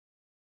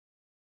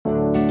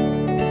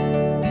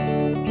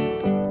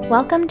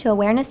Welcome to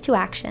Awareness to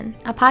Action,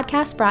 a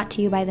podcast brought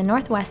to you by the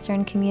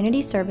Northwestern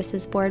Community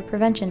Services Board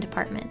Prevention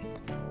Department.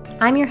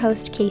 I'm your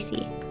host,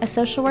 Casey, a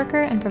social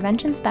worker and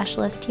prevention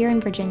specialist here in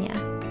Virginia.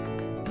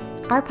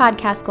 Our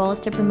podcast goal is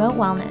to promote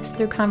wellness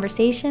through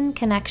conversation,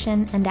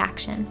 connection, and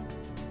action.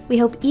 We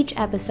hope each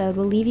episode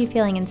will leave you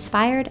feeling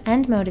inspired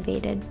and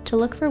motivated to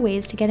look for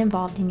ways to get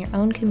involved in your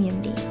own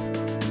community.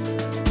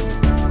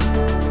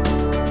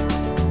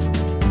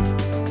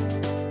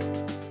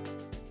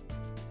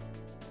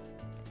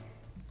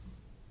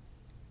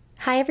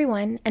 Hi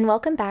everyone, and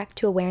welcome back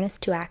to Awareness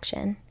to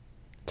Action.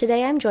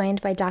 Today I'm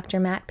joined by Dr.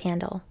 Matt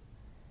Pandl.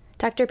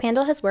 Dr.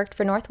 Pandl has worked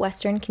for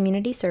Northwestern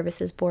Community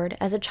Services Board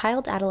as a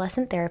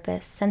child-adolescent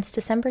therapist since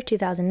December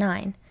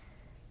 2009.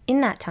 In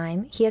that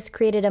time, he has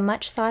created a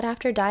much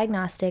sought-after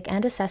diagnostic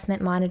and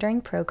assessment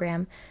monitoring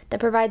program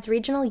that provides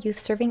regional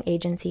youth-serving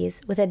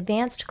agencies with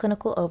advanced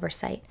clinical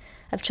oversight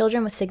of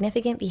children with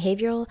significant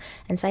behavioral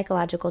and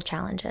psychological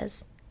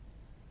challenges.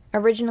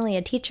 Originally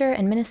a teacher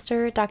and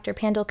minister, Dr.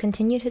 Pandl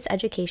continued his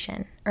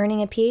education,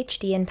 earning a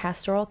PhD in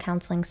pastoral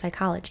counseling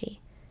psychology.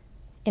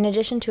 In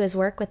addition to his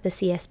work with the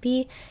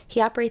CSB,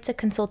 he operates a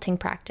consulting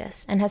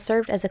practice and has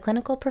served as a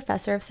clinical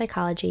professor of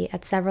psychology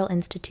at several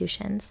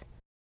institutions.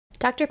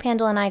 Dr.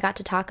 Pandl and I got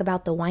to talk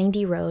about the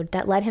windy road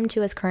that led him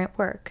to his current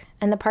work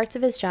and the parts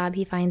of his job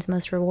he finds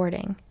most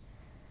rewarding.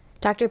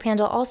 Dr.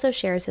 Pandl also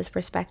shares his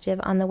perspective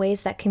on the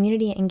ways that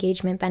community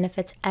engagement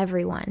benefits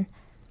everyone,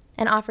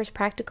 and offers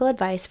practical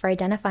advice for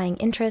identifying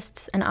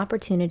interests and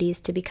opportunities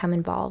to become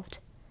involved.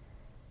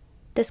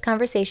 This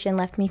conversation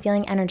left me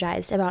feeling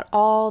energized about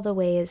all the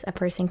ways a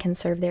person can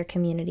serve their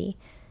community,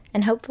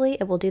 and hopefully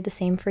it will do the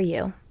same for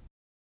you.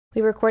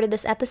 We recorded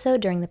this episode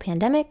during the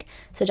pandemic,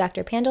 so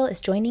Dr. Pandl is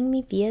joining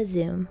me via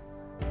Zoom.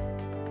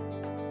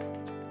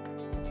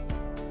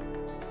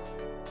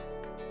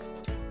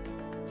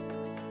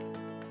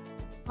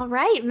 All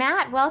right,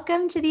 Matt,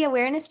 welcome to the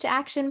Awareness to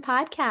Action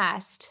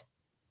podcast.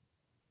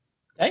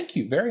 Thank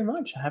you very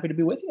much. Happy to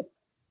be with you.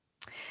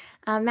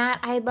 Matt,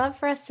 I'd love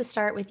for us to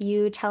start with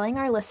you telling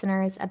our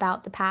listeners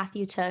about the path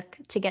you took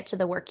to get to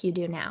the work you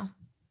do now.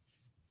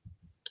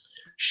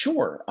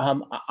 Sure.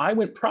 I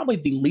went probably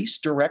the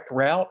least direct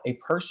route a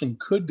person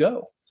could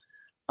go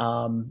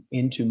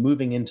into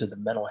moving into the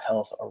mental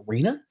health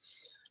arena.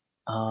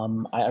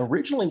 I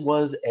originally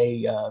was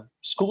a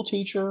school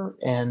teacher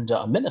and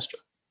a minister,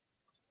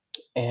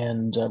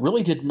 and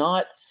really did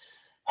not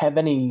have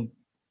any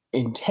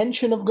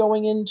intention of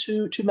going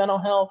into mental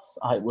health.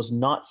 It was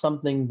not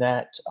something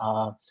that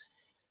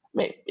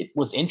it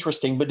was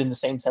interesting, but in the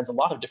same sense, a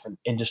lot of different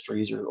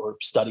industries or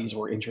studies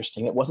were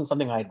interesting. It wasn't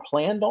something I had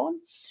planned on,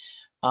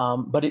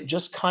 but it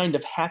just kind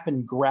of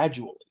happened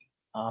gradually.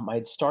 I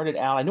had started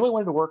out, I knew I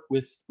wanted to work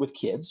with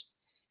kids,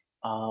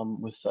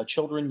 with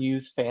children,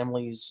 youth,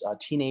 families,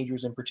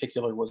 teenagers in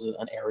particular was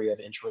an area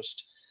of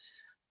interest.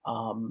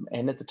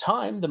 And at the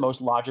time, the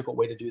most logical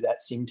way to do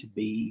that seemed to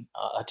be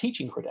a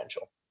teaching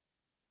credential.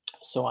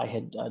 So I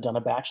had done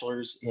a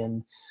bachelor's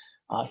in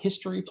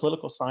history,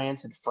 political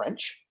science, and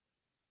French,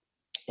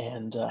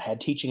 and had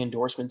teaching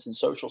endorsements in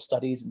social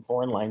studies and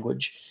foreign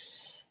language,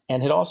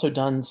 and had also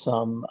done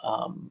some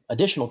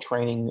additional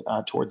training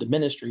toward the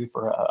ministry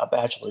for a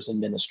bachelor's in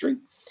ministry.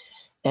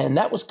 And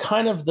that was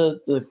kind of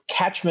the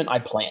catchment I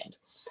planned.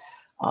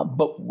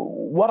 But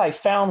what I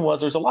found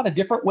was there's a lot of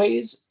different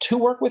ways to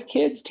work with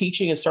kids.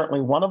 Teaching is certainly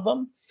one of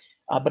them.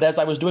 But as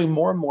I was doing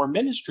more and more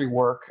ministry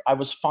work, I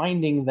was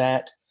finding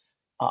that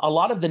a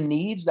lot of the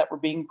needs that were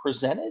being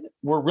presented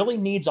were really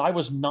needs I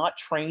was not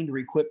trained or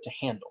equipped to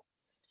handle.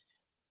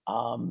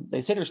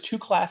 They say there's two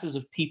classes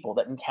of people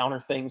that encounter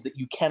things that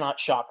you cannot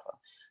shock them.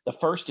 The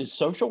first is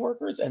social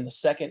workers, and the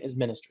second is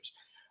ministers.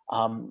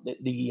 I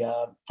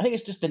think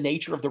it's just the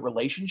nature of the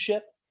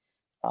relationship.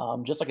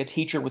 Just like a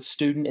teacher with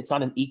student, it's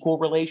not an equal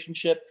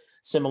relationship.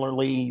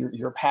 Similarly,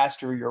 your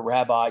pastor, your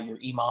rabbi, your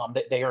imam,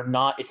 they are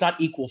not. It's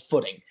not equal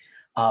footing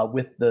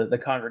with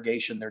the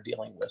congregation they're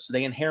dealing with. So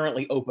they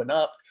inherently open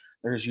up.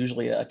 There's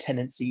usually a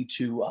tendency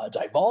to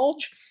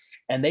divulge,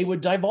 and they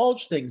would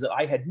divulge things that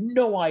I had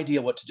no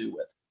idea what to do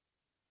with.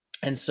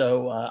 And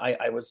so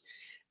I was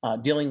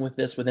dealing with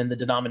this within the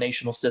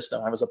denominational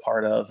system I was a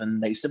part of,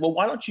 and they said, well,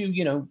 why don't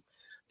you,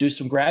 do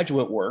some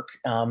graduate work,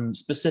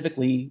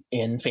 specifically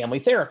in family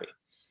therapy?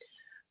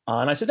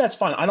 And I said, that's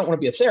fine. I don't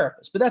want to be a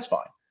therapist, but that's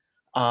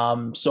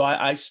fine. So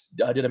I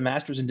did a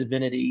master's in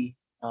divinity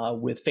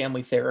with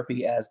family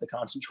therapy as the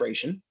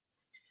concentration.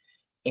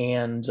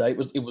 And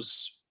it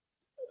was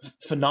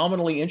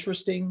phenomenally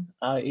interesting.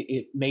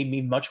 It made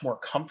me much more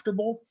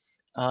comfortable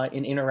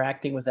in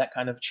interacting with that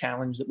kind of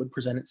challenge that would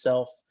present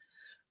itself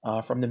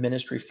from the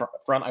ministry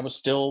front. I was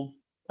still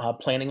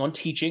planning on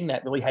teaching.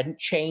 That really hadn't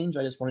changed.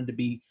 I just wanted to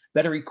be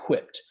better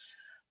equipped.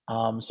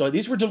 So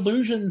these were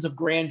delusions of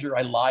grandeur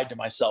I lied to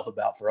myself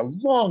about for a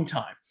long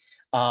time.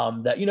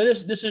 That,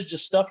 this is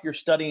just stuff you're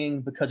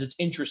studying because it's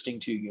interesting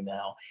to you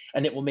now,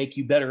 and it will make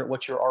you better at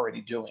what you're already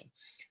doing.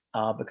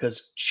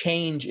 Because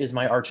change is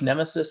my arch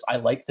nemesis. I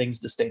like things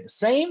to stay the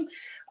same.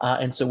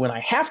 And so when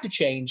I have to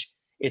change,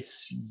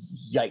 it's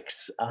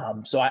yikes.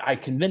 So I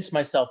convinced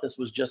myself this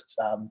was just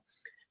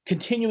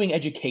continuing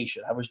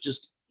education. I was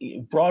just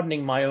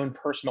broadening my own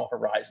personal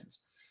horizons.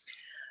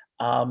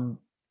 Um,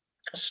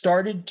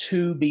 Started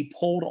to be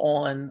pulled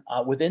on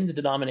within the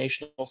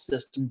denominational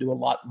system, do a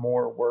lot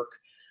more work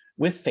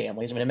with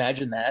families. I mean,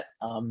 imagine that.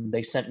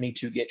 They sent me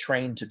to get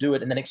trained to do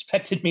it and then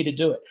expected me to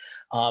do it.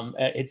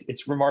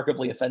 It's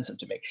remarkably offensive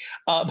to me.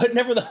 But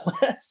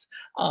nevertheless,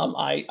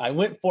 I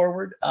went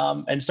forward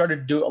and started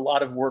to do a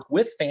lot of work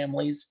with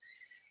families.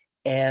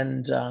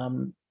 And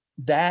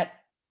that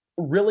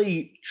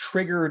really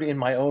triggered in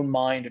my own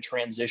mind a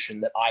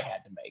transition that I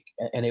had to make.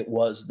 And it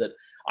was that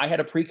I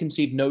had a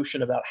preconceived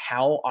notion about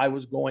how I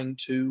was going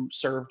to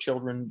serve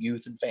children,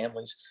 youth, and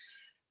families,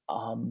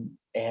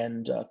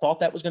 and thought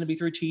that was going to be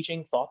through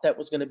teaching, thought that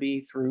was going to be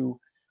through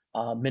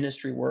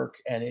ministry work,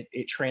 and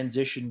it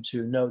transitioned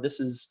to no. This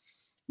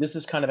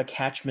is kind of a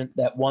catchment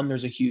that one,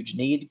 there's a huge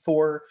need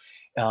for.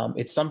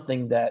 It's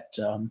something that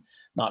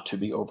not to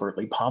be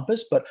overtly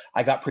pompous, but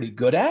I got pretty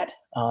good at.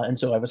 And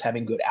so I was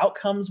having good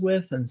outcomes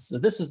with. And so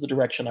this is the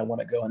direction I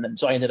want to go. And then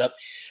so I ended up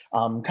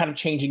kind of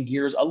changing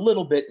gears a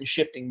little bit and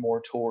shifting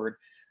more toward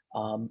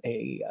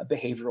a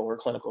behavioral or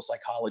clinical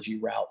psychology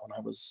route when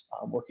I was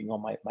working on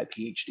my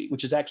PhD,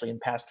 which is actually in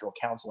pastoral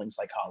counseling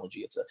psychology.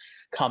 It's a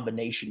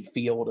combination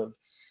field of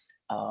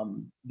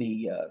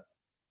the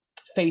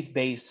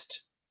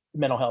faith-based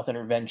mental health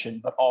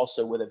intervention, but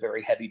also with a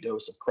very heavy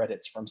dose of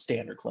credits from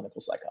standard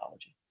clinical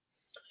psychology.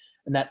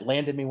 And that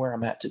landed me where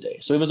I'm at today.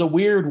 So it was a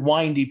weird,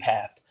 windy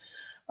path.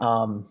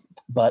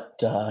 But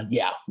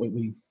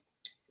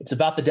it's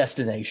about the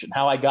destination.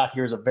 How I got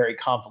here is a very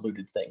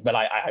convoluted thing, but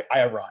I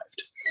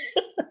arrived.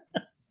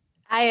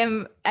 I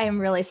am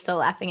really still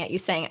laughing at you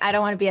saying, I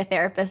don't want to be a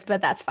therapist,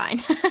 but that's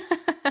fine.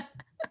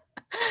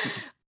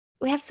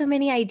 We have so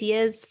many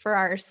ideas for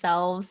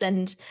ourselves,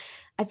 and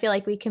I feel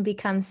like we can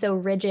become so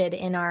rigid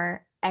in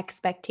our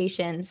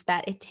expectations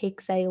that it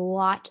takes a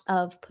lot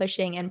of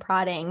pushing and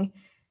prodding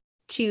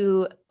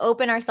to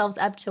open ourselves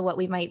up to what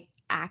we might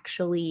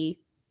actually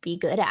be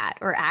good at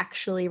or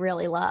actually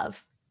really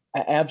love.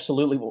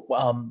 Absolutely.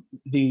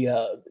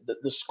 The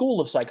school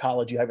of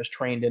psychology I was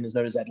trained in is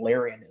known as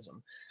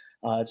Adlerianism.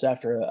 It's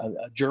after a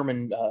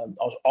German,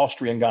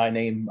 Austrian guy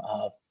named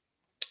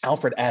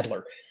Alfred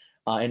Adler.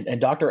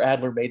 And Dr.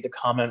 Adler made the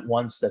comment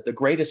once that the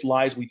greatest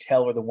lies we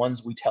tell are the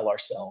ones we tell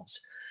ourselves.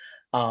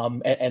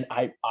 And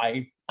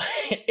I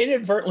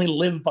inadvertently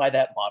live by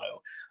that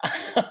motto.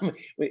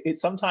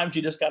 Sometimes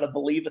you just got to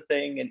believe a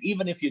thing, and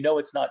even if you know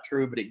it's not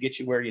true, but it gets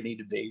you where you need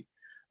to be,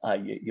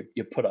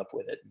 you put up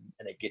with it,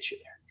 and it gets you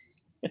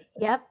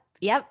there.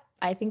 Yep.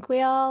 I think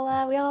we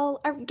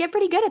all get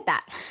pretty good at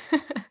that.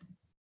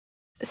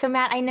 So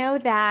Matt, I know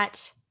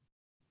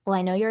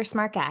you're a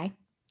smart guy,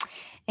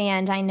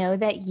 and I know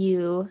that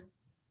you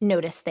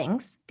notice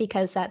things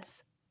because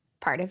that's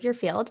part of your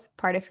field,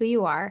 part of who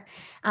you are.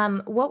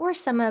 What were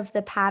some of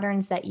the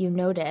patterns that you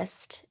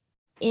noticed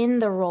in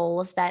the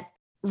roles that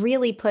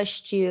really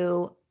pushed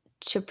you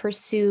to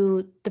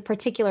pursue the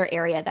particular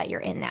area that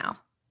you're in now?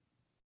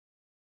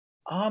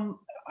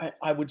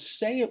 I would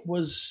say it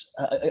was,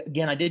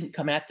 again, I didn't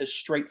come at this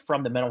straight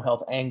from the mental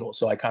health angle,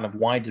 so I kind of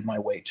winded my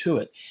way to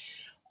it.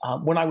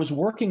 When I was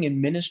working in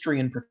ministry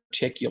in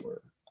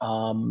particular,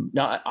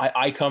 now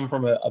I come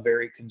from a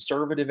very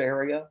conservative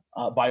area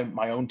by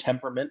my own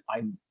temperament.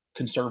 I'm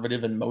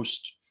conservative in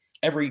most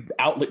every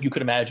outlet you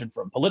could imagine,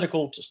 from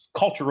political to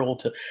cultural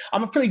to,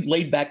 I'm a pretty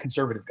laid back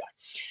conservative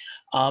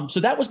guy. So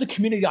that was the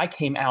community I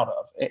came out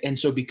of. And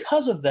so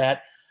because of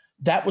that,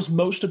 that was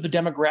most of the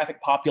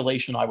demographic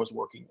population I was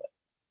working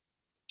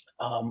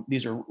with.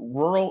 These are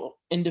rural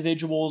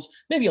individuals,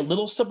 maybe a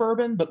little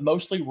suburban, but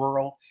mostly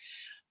rural.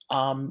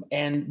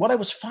 And what I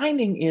was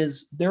finding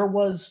is there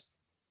was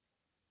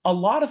a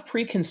lot of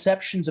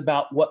preconceptions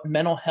about what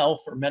mental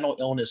health or mental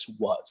illness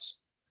was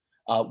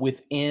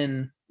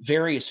within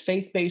various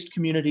faith-based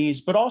communities,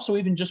 but also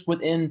even just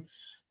within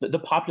the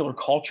popular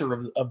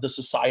culture of the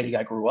society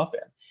I grew up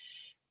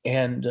in.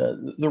 And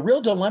the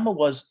real dilemma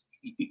was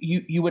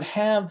you would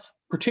have,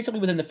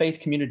 particularly within the faith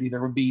community,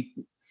 there would be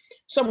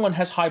someone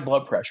has high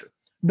blood pressure.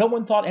 No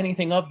one thought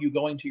anything of you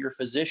going to your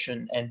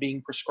physician and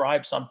being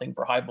prescribed something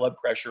for high blood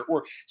pressure,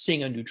 or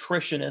seeing a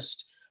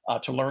nutritionist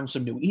to learn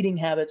some new eating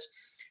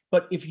habits.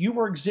 But if you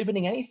were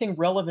exhibiting anything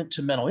relevant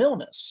to mental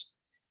illness,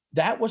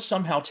 that was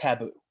somehow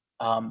taboo.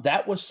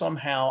 That was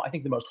somehow, I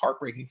think the most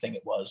heartbreaking thing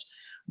it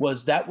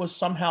was that was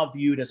somehow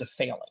viewed as a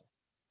failing.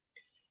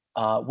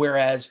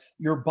 Whereas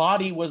your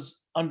body was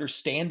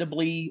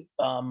understandably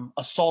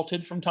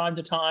assaulted from time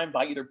to time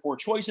by either poor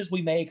choices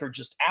we make or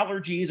just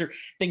allergies or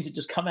things that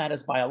just come at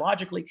us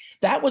biologically.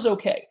 That was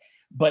okay.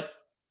 But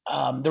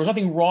there was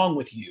nothing wrong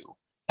with you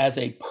as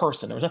a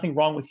person. There was nothing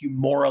wrong with you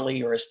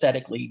morally or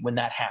aesthetically when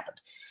that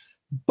happened.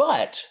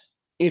 But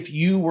if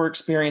you were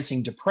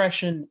experiencing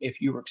depression, if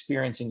you were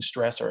experiencing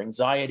stress or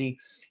anxiety,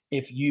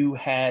 if you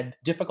had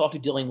difficulty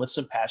dealing with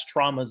some past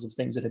traumas of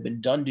things that had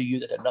been done to you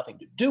that had nothing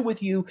to do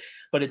with you,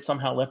 but it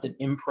somehow left an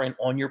imprint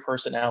on your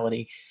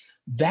personality,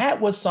 that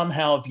was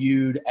somehow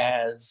viewed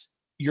as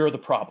you're the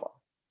problem.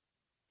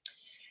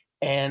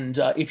 And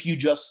if you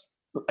just,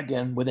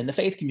 again, within the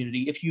faith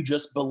community, if you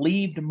just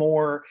believed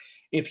more,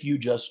 if you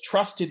just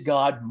trusted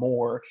God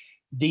more,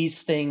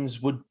 these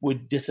things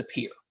would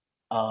disappear.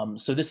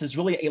 So this is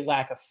really a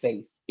lack of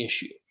faith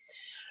issue.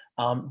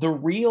 The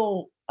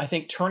real, I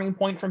think, turning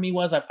point for me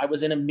was I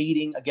was in a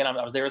meeting. Again,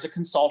 I was there as a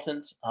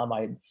consultant.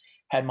 I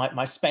had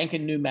my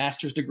spanking new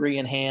master's degree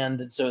in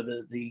hand, and so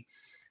the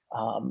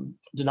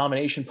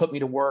denomination put me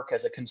to work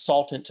as a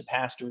consultant to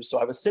pastors. So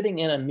I was sitting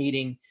in a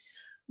meeting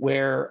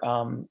where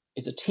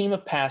it's a team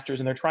of pastors,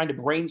 and they're trying to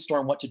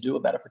brainstorm what to do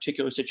about a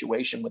particular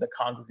situation with a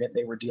congregant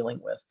they were dealing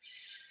with.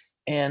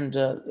 And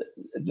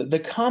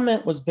the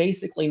comment was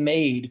basically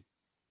made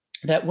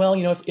that, well,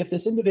 if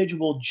this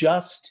individual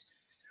just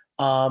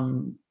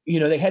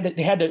they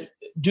had to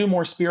do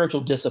more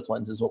spiritual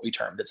disciplines, is what we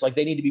termed. It's like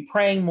they need to be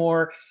praying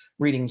more,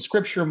 reading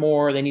scripture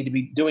more. They need to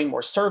be doing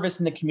more service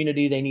in the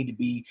community. They need to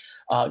be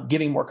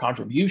giving more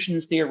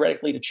contributions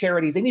theoretically to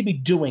charities. They need to be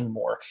doing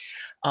more.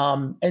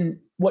 And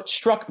what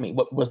struck me,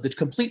 what was the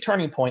complete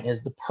turning point,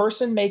 is the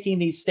person making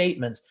these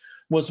statements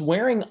was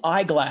wearing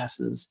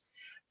eyeglasses,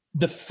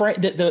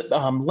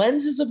 the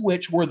lenses of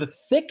which were the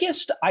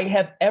thickest I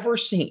have ever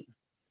seen.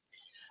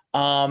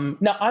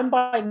 Now, I'm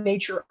by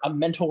nature a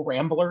mental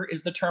rambler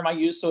is the term I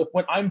use. So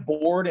when I'm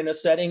bored in a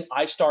setting,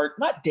 I start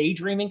not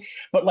daydreaming,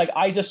 but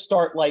I just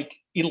start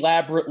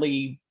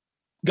elaborately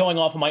going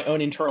off of my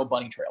own internal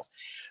bunny trails.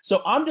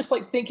 So I'm just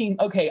thinking,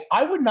 okay,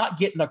 I would not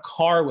get in a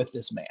car with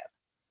this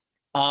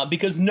man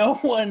because no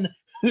one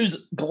whose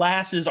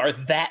glasses are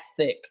that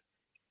thick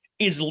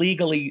is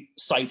legally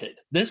sighted.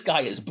 This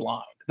guy is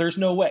blind. There's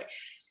no way.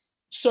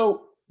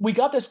 So we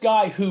got this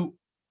guy who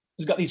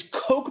has got these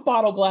Coke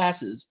bottle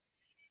glasses,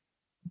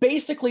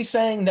 basically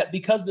saying that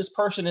because this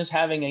person is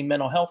having a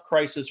mental health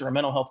crisis or a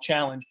mental health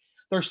challenge,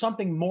 there's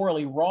something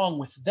morally wrong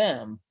with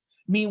them.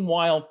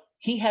 Meanwhile,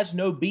 he has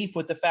no beef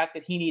with the fact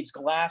that he needs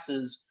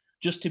glasses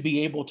just to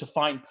be able to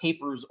find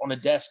papers on a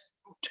desk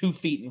 2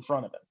 feet in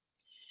front of him.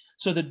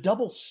 So the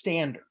double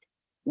standard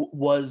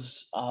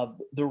was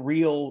the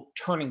real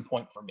turning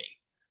point for me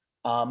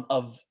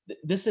of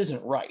this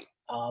isn't right.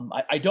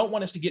 I don't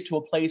want us to get to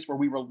a place where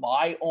we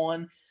rely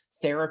on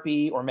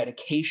therapy or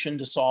medication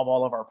to solve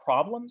all of our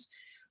problems.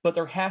 But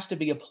there has to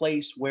be a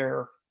place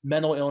where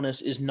mental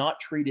illness is not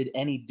treated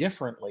any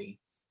differently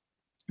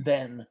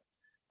than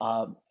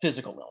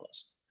physical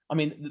illness. I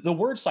mean, the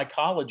word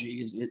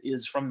psychology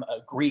is from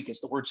Greek.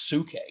 It's the word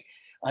psyche.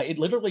 It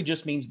literally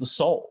just means the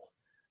soul.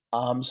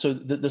 So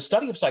the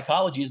study of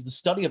psychology is the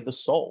study of the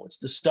soul. It's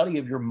the study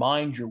of your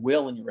mind, your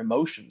will, and your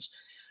emotions,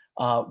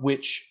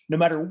 which no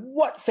matter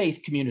what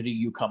faith community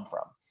you come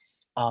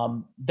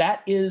from,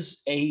 that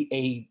is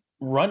a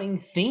running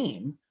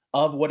theme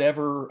of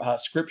whatever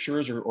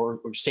scriptures or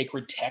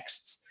sacred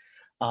texts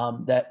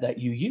that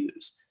you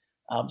use.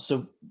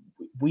 So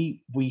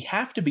we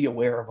have to be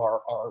aware of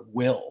our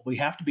will. We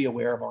have to be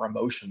aware of our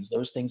emotions.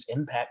 Those things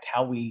impact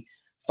how we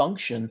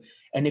function.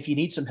 And if you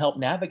need some help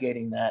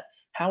navigating that,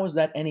 how is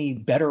that any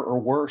better or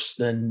worse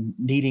than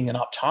needing an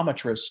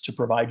optometrist to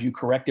provide you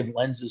corrective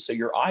lenses so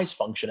your eyes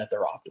function at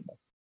their optimal?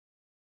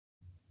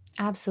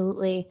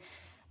 Absolutely.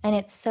 And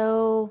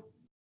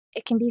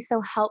it can be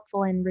so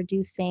helpful in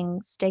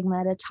reducing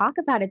stigma to talk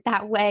about it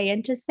that way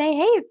and to say,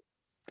 hey,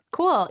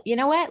 cool, you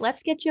know what?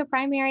 Let's get you a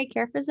primary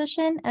care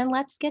physician and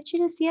let's get you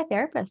to see a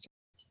therapist.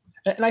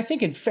 And I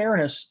think in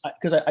fairness,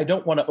 because I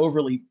don't want to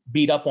overly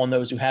beat up on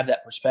those who have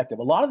that perspective,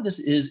 a lot of this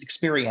is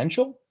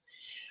experiential,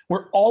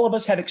 where all of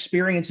us have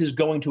experiences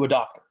going to a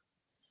doctor.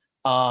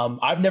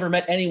 I've never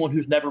met anyone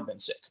who's never been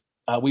sick.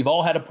 We've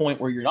all had a point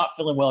where you're not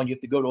feeling well and you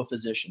have to go to a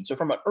physician. So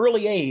from an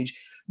early age,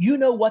 you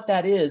know what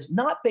that is.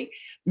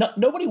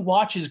 Nobody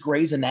watches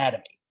Grey's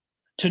Anatomy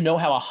to know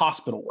how a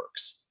hospital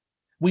works.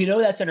 We know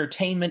that's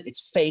entertainment.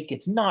 It's fake.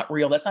 It's not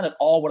real. That's not at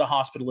all what a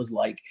hospital is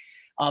like.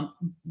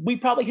 We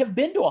probably have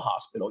been to a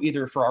hospital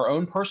either for our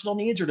own personal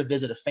needs or to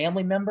visit a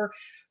family member.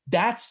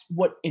 That's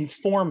what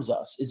informs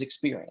us is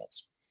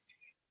experience.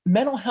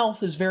 Mental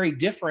health is very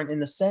different in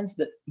the sense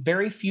that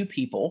very few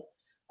people,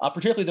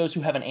 particularly those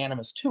who have an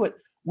animus to it,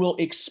 will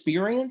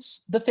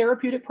experience the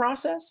therapeutic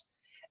process.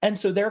 And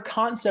so their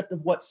concept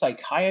of what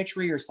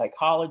psychiatry or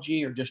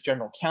psychology or just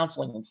general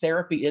counseling and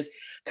therapy is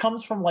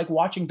comes from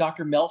watching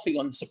Dr. Melfi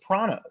on The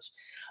Sopranos.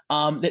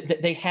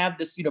 They have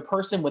this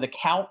person with a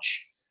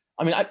couch.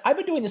 I mean, I've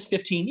been doing this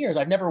 15 years.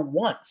 I've never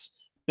once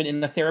been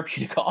in a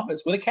therapeutic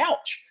office with a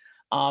couch.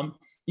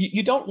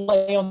 You don't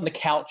lay on the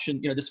couch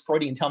and, this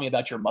Freudian tell me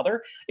about your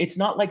mother. It's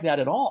not like that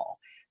at all.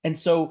 And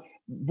so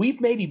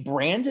we've maybe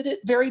branded it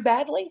very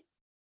badly.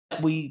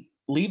 We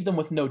leave them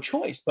with no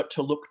choice but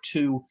to look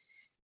to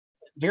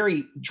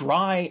very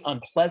dry,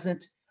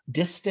 unpleasant,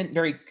 distant,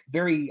 very,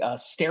 very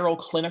sterile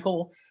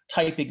clinical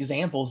type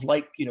examples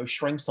like,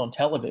 shrinks on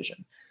television.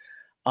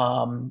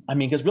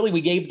 Because really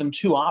we gave them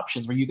two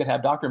options where you could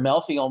have Dr.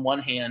 Melfi on one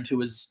hand,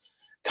 who is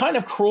kind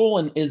of cruel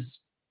and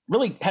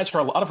really has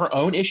a lot of her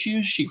own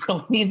issues she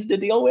really needs to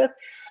deal with.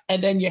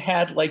 And then you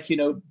had like,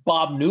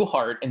 Bob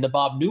Newhart and the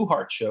Bob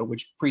Newhart show,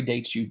 which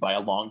predates you by a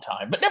long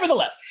time, but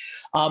nevertheless,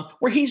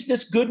 where he's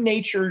this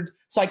good-natured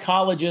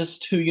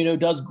psychologist who,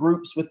 does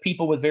groups with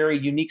people with very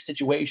unique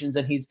situations,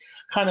 and he's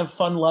kind of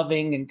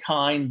fun-loving and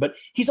kind, but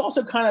he's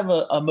also kind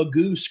of a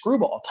Magoo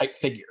screwball type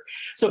figure.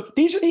 So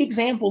these are the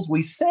examples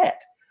we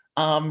set,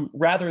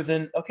 rather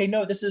than, okay,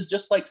 no, this is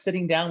just like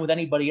sitting down with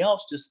anybody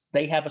else, just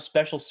they have a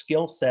special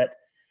skill set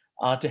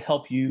to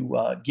help you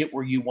get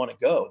where you want to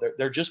go.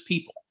 They're just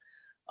people,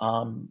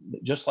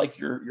 just like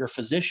your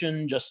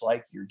physician, just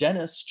like your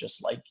dentist,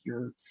 just like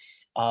your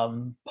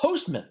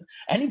postman.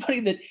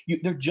 Anybody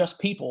they're just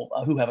people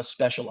who have a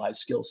specialized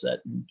skill set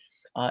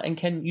and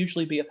can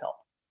usually be of help.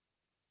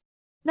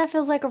 That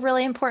feels like a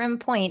really important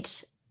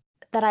point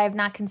that I have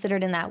not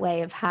considered in that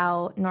way, of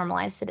how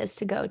normalized it is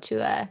to go to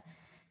a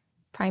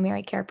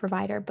primary care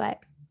provider, but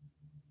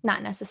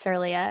not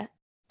necessarily a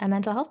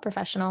mental health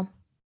professional.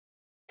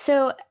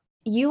 So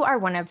you are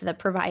one of the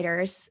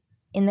providers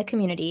in the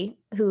community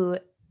who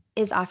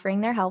is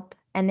offering their help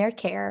and their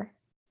care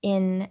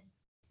in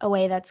a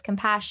way that's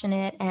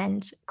compassionate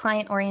and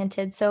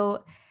client-oriented.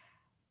 So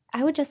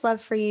I would just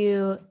love for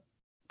you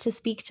to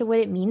speak to what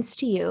it means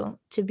to you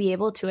to be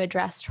able to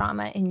address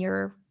trauma in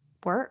your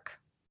work.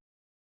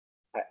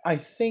 I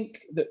think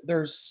that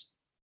there's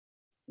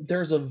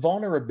a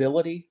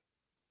vulnerability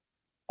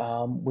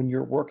when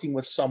you're working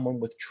with someone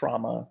with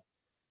trauma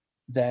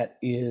that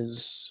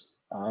is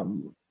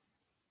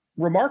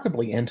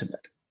remarkably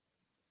intimate.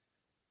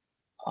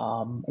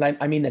 And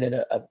I mean that in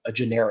a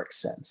generic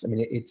sense. I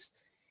mean,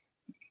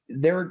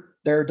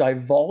 they're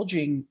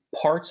divulging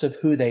parts of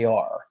who they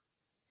are,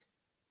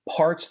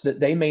 parts that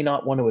they may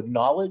not want to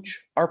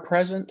acknowledge are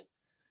present,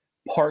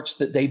 parts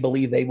that they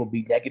believe they will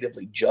be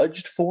negatively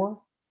judged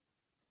for,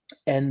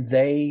 and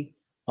they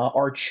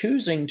are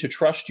choosing to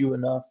trust you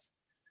enough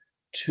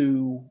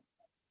to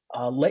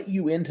let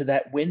you into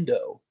that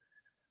window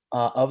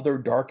of their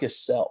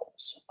darkest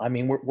selves. I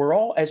mean, we're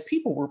all, as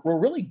people, we're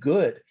really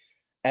good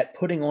at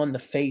putting on the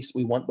face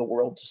we want the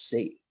world to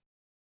see.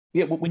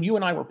 Yeah, when you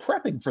and I were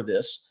prepping for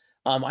this,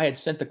 I had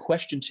sent the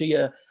question to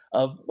you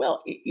of,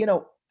 well,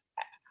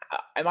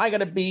 am I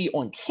going to be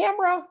on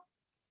camera,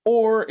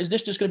 or is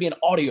this just going to be an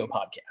audio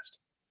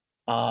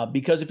podcast?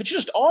 Because if it's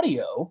just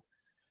audio,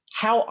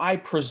 how I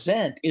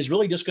present is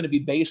really just going to be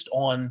based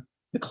on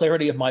the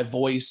clarity of my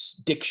voice,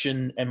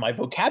 diction, and my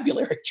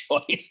vocabulary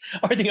choice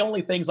are the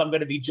only things I'm going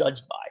to be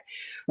judged by.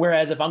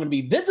 Whereas if I'm going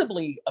to be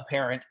visibly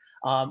apparent,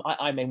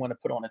 I may want to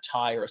put on a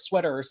tie or a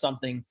sweater or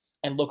something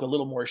and look a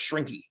little more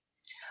shrinky.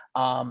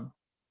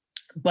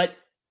 But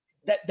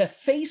that the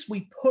face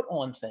we put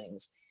on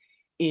things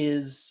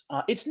is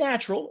it's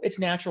natural. It's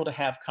natural to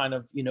have kind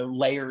of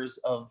layers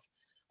of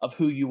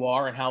who you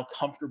are and how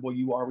comfortable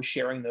you are with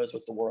sharing those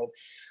with the world.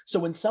 So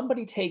when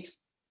somebody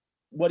takes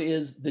what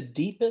is the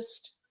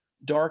deepest,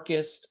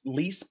 darkest,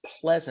 least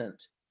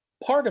pleasant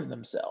part of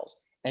themselves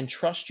and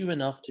trust you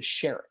enough to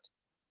share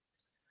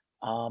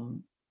it,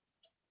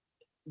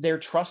 they're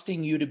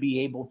trusting you to be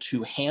able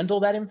to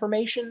handle that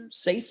information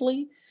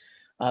safely.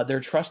 They're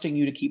trusting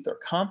you to keep their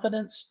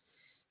confidence.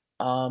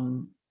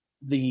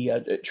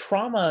 The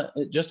trauma,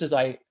 just as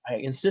I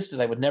insisted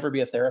I would never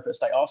be a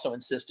therapist, I also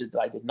insisted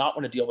that I did not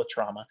want to deal with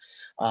trauma.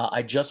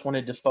 I just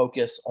wanted to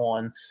focus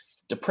on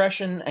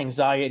depression,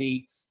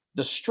 anxiety,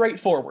 the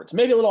straightforwards,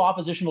 maybe a little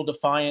oppositional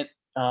defiant,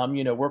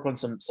 work on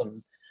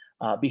some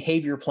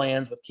behavior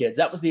plans with kids.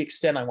 That was the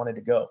extent I wanted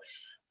to go.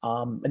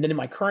 And then in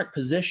my current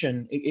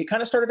position, it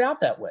kind of started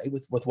out that way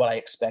with what I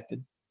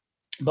expected.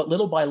 But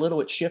little by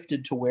little, it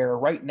shifted to where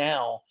right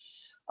now,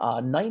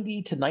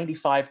 90 to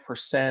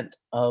 95%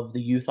 of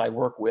the youth I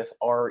work with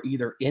are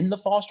either in the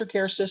foster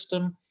care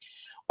system,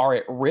 are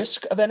at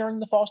risk of entering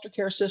the foster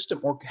care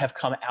system, or have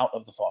come out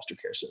of the foster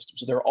care system.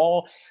 So they're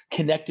all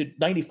connected,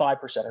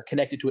 95% are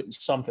connected to it in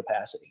some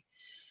capacity.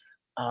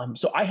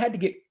 So I had to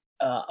get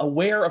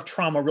aware of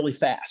trauma really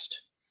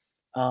fast.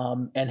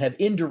 And have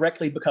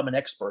indirectly become an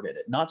expert in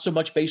it, not so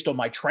much based on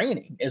my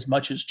training as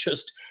much as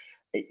just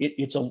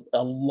it's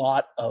a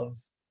lot of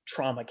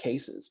trauma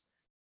cases.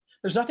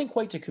 There's nothing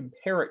quite to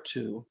compare it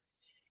to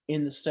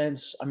in the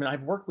sense, I mean,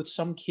 I've worked with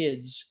some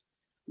kids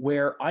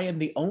where I am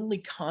the only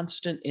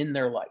constant in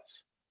their life.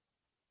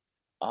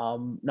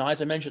 Now,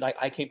 as I mentioned,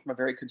 I came from a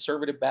very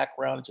conservative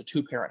background. It's a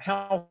 2-parent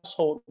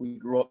household. We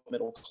grew up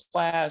middle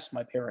class.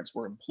 My parents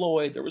were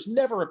employed. There was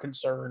never a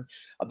concern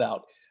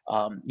about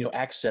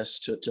access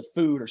to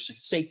food or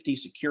safety,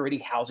 security,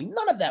 housing.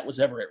 None of that was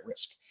ever at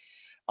risk.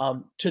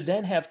 To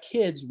then have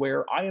kids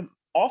where I am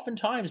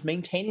oftentimes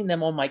maintaining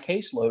them on my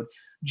caseload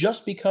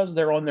just because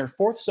they're on their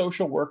 4th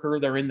social worker,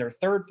 they're in their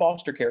 3rd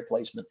foster care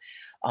placement.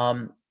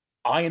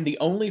 I am the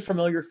only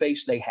familiar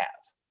face they have.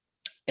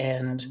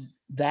 And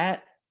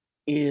that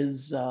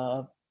is, I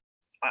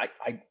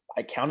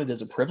count it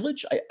as a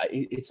privilege.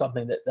 It's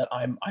something that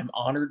I'm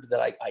honored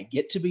that I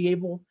get to be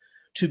able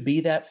to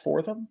be that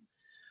for them.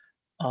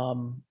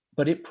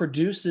 But it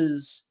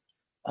produces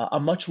a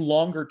much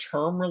longer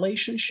term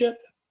relationship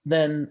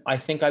than I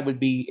think I would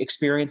be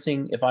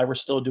experiencing if I were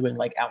still doing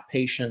like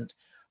outpatient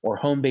or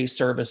home-based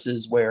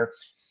services where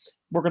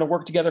we're going to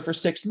work together for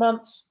 6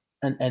 months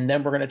and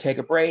then we're going to take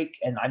a break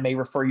and I may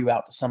refer you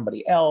out to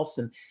somebody else.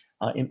 And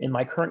in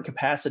my current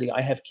capacity,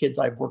 I have kids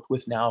I've worked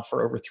with now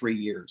for over 3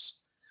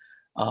 years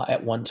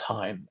at one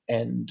time.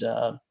 And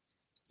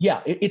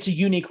it's a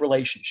unique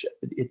relationship.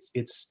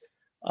 It's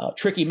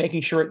tricky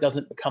making sure it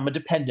doesn't become a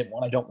dependent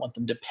one. I don't want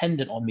them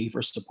dependent on me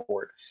for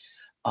support.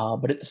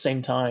 But at the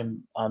same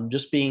time,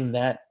 just being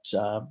that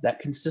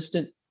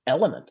consistent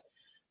element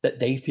that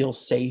they feel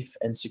safe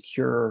and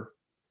secure,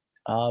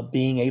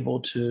 being able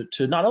to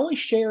not only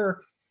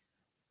share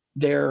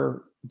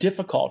their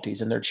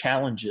difficulties and their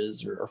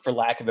challenges, or for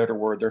lack of a better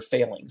word, their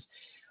failings,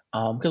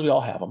 because we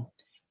all have them,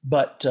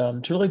 but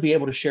to really be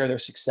able to share their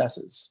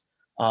successes,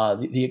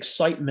 the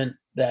excitement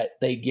that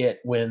they get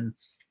when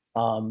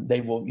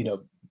they will,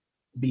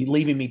 be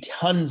leaving me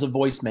tons of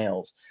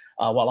voicemails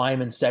while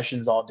I'm in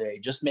sessions all day,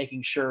 just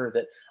making sure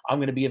that I'm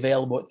going to be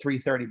available at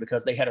 3:30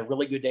 because they had a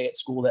really good day at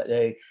school that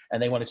day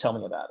and they want to tell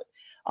me about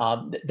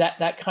it.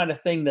 That kind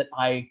of thing that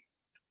I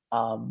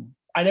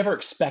never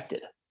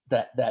expected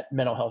that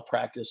mental health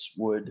practice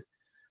would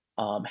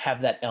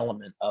have that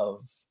element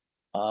of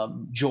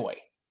joy,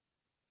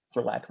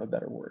 for lack of a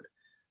better word,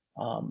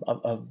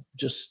 of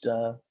just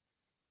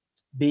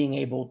being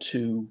able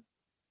to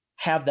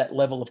have that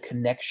level of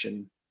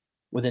connection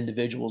with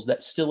individuals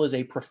that still is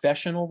a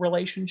professional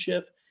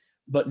relationship,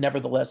 but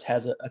nevertheless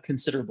has a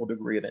considerable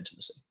degree of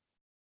intimacy.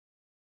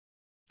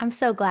 I'm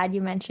so glad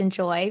you mentioned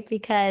joy,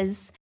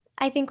 because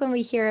I think when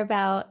we hear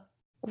about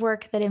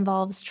work that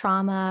involves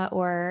trauma,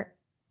 or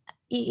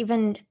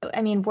even,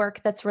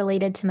 work that's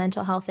related to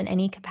mental health in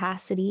any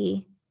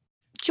capacity,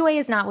 joy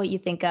is not what you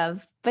think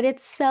of, but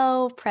it's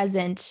so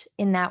present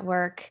in that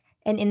work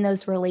and in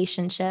those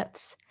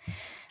relationships.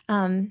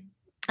 And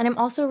I'm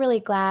also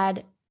really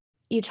glad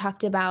you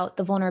talked about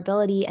the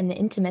vulnerability and the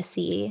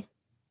intimacy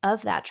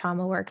of that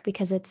trauma work,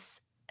 because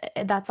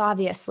that's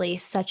obviously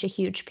such a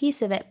huge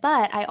piece of it.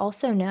 But I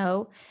also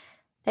know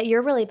that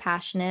you're really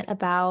passionate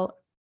about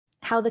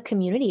how the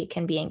community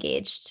can be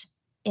engaged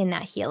in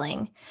that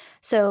healing.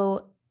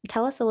 So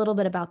tell us a little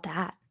bit about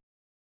that.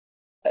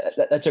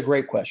 That's a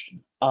great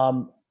question.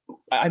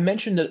 I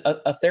mentioned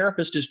that a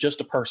therapist is just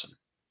a person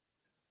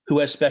who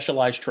has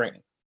specialized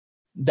training.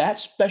 That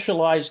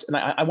specialized, and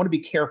I want to be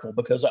careful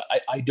because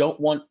I don't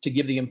want to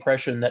give the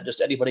impression that just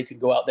anybody can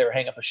go out there,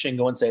 hang up a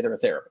shingle and say they're a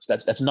therapist.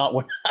 That's not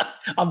what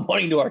I'm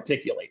wanting to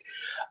articulate.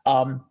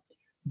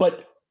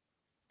 But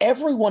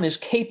everyone is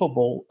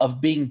capable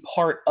of being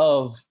part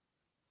of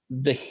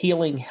the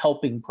healing,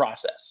 helping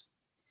process.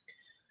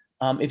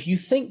 If you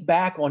think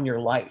back on your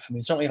life,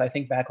 certainly if I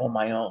think back on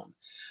my own,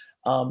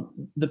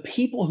 the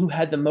people who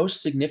had the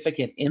most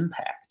significant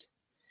impact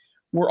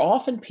were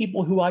often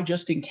people who I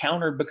just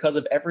encountered because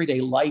of everyday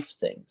life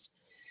things.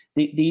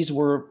 These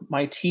were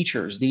my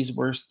teachers. These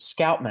were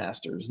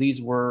scoutmasters.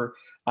 These were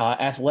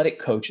athletic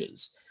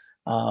coaches,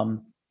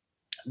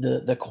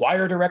 the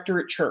choir director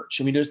at church.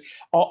 There's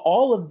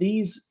all of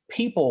these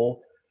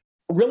people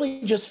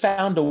really just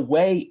found a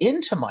way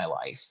into my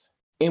life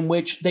in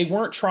which they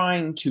weren't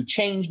trying to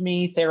change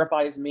me,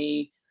 therapize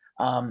me,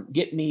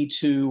 get me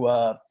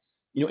to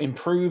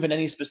improve in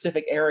any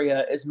specific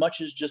area, as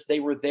much as just they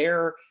were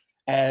there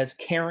as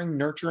caring,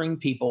 nurturing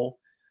people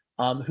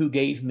who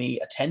gave me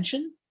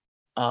attention,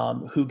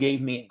 who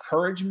gave me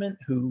encouragement,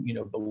 who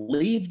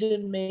believed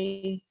in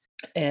me.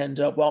 And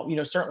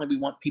certainly we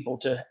want people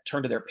to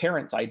turn to their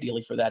parents,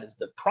 ideally, for that as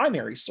the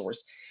primary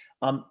source.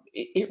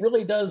 It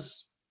really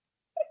does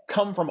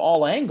come from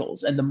all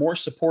angles, and the more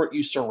support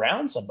you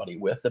surround somebody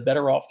with, the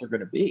better off they're going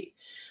to be.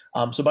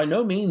 So by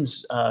no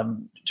means,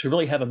 to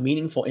really have a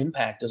meaningful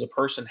impact, does a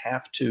person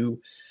have to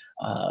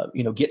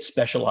get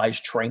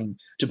specialized training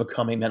to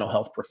become a mental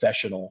health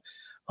professional.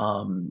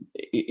 I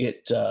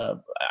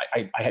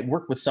had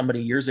worked with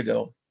somebody years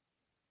ago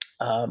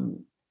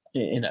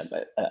in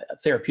a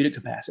therapeutic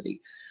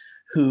capacity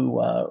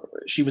who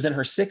she was in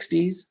her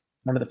 60s,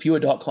 one of the few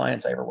adult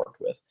clients I ever worked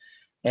with.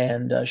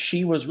 And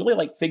she was really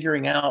like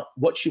figuring out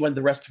what she wanted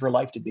the rest of her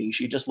life to be.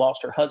 She had just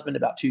lost her husband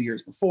about 2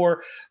 years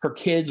before. Her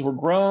kids were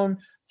grown,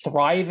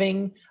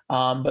 thriving,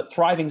 but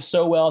thriving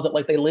so well that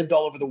like they lived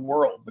all over the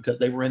world because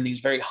they were in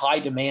these very high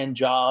demand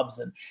jobs.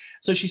 And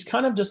so she's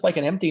kind of just like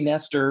an empty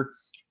nester.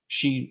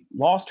 She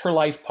lost her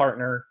life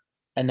partner,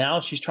 and now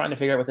she's trying to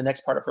figure out what the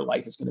next part of her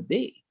life is going to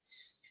be.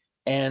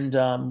 And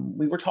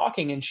we were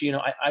talking, and she,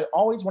 I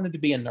always wanted to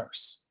be a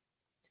nurse.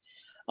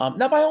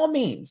 Now, by all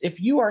means,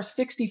 if you are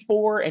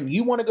 64 and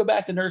you want to go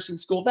back to nursing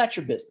school, that's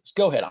your business.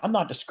 Go ahead. I'm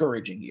not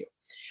discouraging you.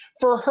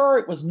 For her,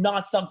 it was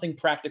not something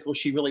practical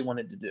she really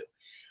wanted to do.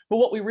 But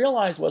what we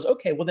realized was,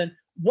 okay, well then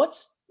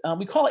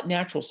we call it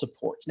natural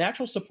supports.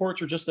 Natural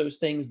supports are just those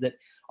things that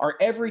are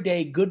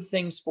everyday good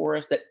things for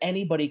us that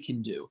anybody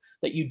can do,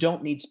 that you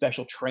don't need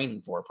special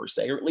training for per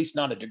se, or at least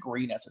not a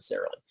degree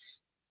necessarily.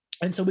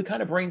 And so we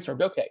kind of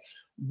brainstormed, okay,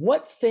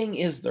 what thing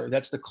is there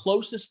that's the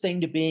closest thing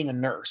to being a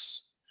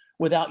nurse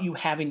without you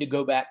having to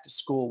go back to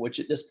school, which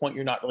at this point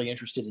you're not really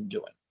interested in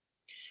doing?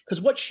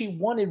 Because what she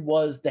wanted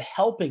was the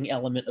helping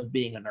element of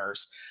being a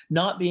nurse,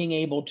 not being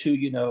able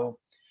to,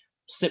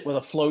 sit with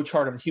a flow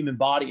chart of the human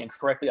body and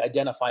correctly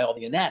identify all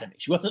the anatomy.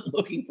 She wasn't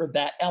looking for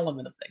that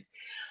element of things.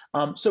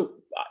 So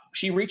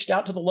she reached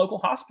out to the local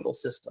hospital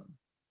system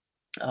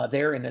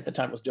there, and at the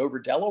time it was Dover,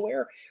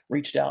 Delaware,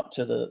 reached out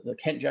to the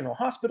Kent General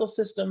Hospital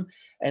system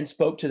and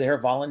spoke to their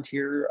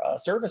volunteer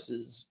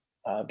services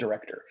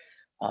director.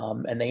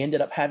 And they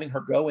ended up having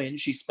her go in.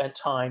 She spent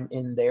time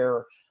in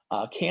their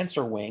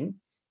cancer wing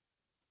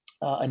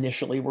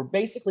initially, where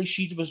basically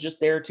she was just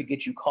there to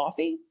get you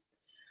coffee,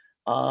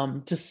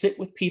 to sit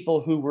with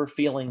people who were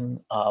feeling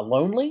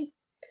lonely.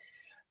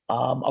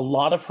 A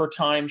lot of her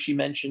time, she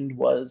mentioned,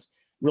 was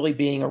really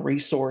being a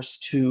resource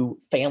to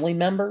family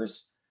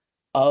members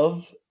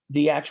of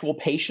the actual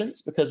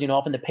patients, because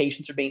often the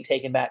patients are being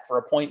taken back for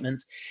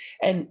appointments.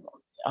 And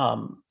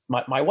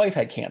my wife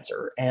had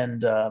cancer,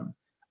 and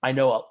I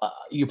know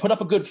you put up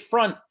a good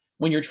front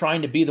when you're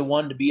trying to be the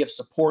one to be of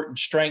support and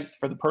strength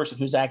for the person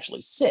who's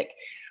actually sick.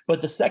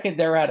 But the second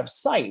they're out of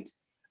sight,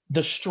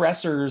 the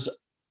stressors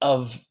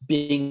of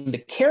being the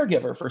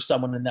caregiver for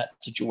someone in that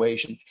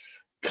situation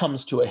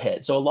comes to a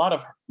head. So a lot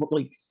of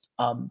really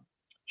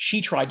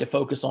she tried to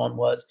focus on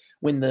was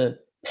when the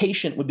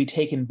patient would be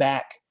taken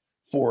back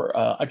for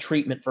a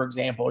treatment, for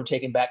example, or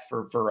taken back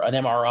for an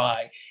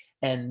MRI,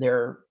 and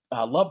their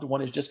loved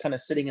one is just kind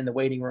of sitting in the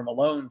waiting room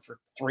alone for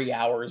 3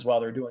 hours while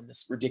they're doing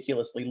this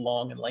ridiculously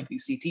long and lengthy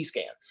CT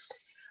scan.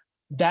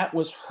 That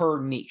was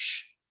her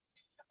niche.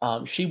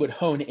 She would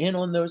hone in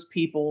on those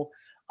people.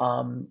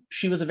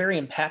 She was a very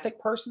empathic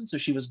person, so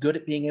she was good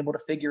at being able to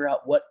figure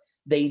out what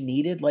they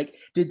needed. Like,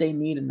 did they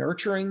need a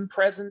nurturing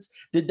presence?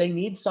 Did they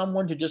need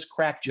someone to just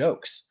crack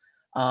jokes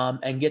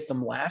and get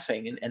them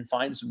laughing and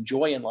find some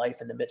joy in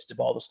life in the midst of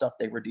all the stuff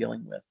they were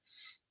dealing with?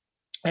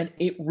 And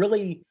it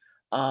really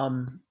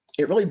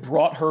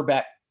brought her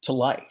back to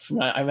life.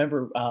 I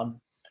remember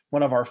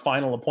one of our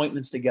final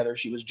appointments together,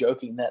 she was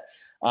joking that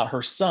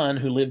her son,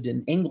 who lived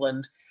in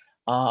England,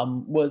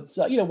 was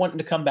wanting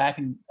to come back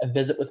and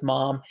visit with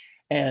mom.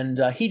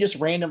 And he just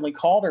randomly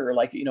called her at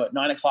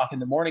 9:00 in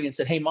the morning and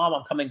said, "Hey, mom,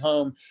 I'm coming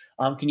home.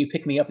 Can you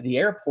pick me up at the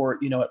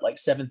airport, at like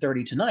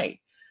 7:30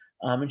 tonight?"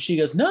 And she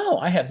goes, "No,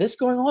 I have this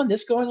going on,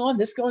 this going on,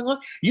 this going on.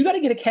 You got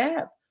to get a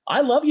cab. I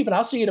love you, but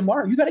I'll see you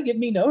tomorrow. You got to give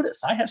me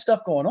notice. I have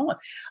stuff going on.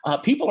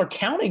 People are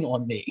counting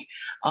on me."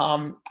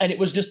 And it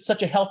was just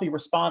such a healthy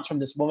response from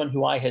this woman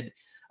who I had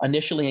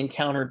initially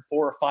encountered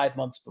 4 or 5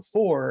 months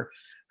before,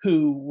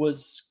 who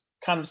was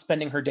kind of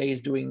spending her days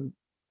doing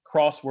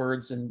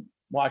crosswords and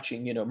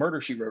watching, Murder,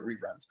 She Wrote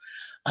reruns.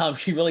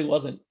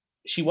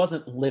 She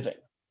wasn't living.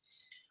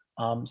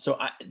 So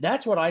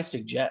that's what I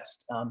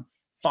suggest.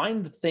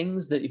 Find the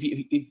things that if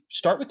you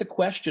start with the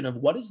question of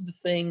what is the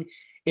thing,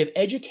 if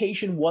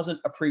education wasn't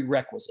a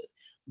prerequisite,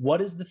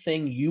 what is the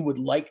thing you would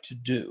like to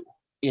do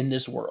in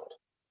this world?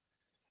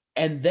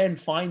 And then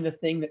find the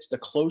thing that's the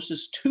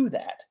closest to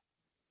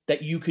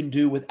that you can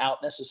do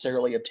without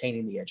necessarily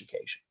obtaining the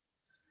education.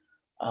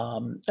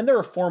 And there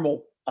are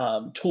formal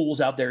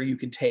tools out there you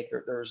can take.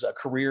 There's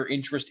career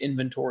interest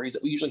inventories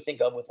that we usually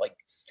think of with like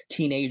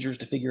teenagers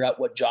to figure out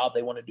what job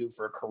they want to do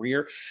for a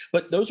career.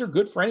 But those are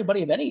good for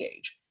anybody of any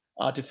age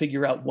to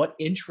figure out what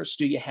interests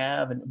do you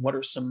have and what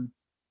are some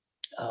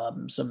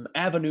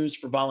avenues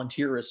for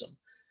volunteerism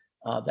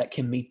that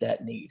can meet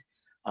that need.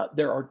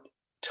 There are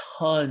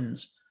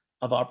tons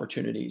of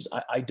opportunities.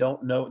 I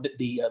don't know that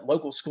the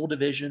local school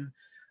division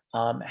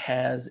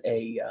has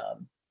a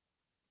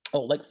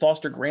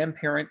foster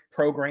grandparent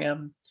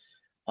program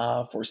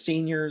for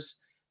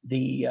seniors.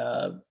 The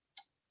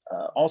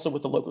also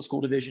with the local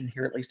school division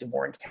here, at least in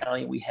Warren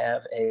County, we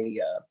have a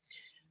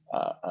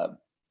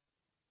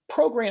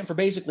program for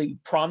basically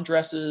prom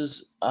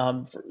dresses.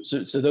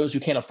 So those who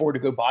can't afford to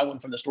go buy one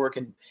from the store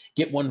can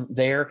get one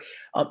there.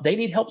 They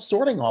need help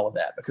sorting all of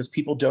that because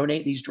people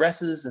donate these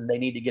dresses and they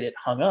need to get it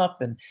hung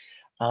up. And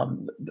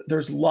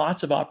there's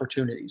lots of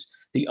opportunities.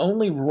 The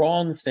only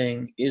wrong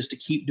thing is to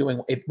keep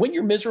doing. When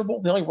you're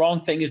miserable, the only wrong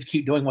thing is to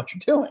keep doing what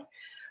you're doing,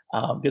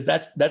 because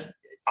that's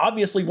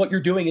obviously what you're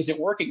doing isn't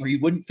working, or you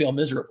wouldn't feel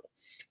miserable.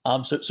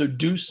 So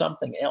do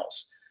something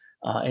else,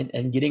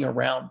 and getting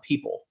around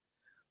people.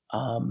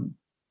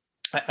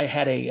 I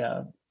had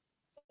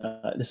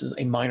this is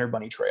a minor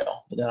bunny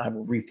trail, but then I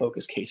will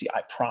refocus, Casey,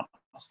 I promise.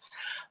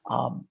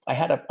 I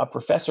had a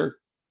professor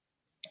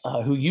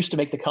who used to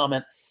make the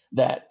comment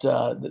that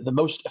the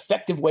most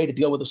effective way to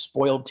deal with a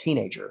spoiled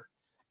teenager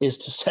is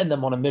to send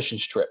them on a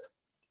missions trip.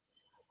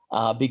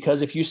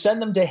 Because if you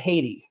send them to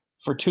Haiti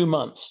for 2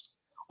 months,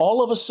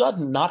 all of a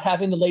sudden not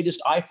having the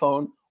latest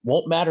iPhone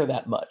won't matter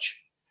that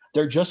much.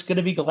 They're just going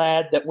to be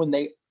glad that when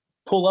they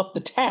pull up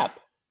the tap,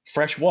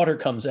 fresh water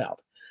comes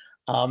out.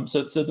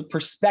 So the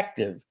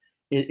perspective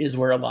is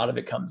where a lot of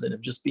it comes in,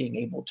 of just being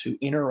able to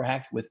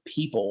interact with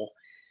people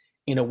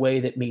in a way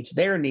that meets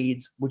their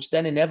needs, which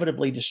then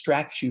inevitably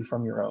distracts you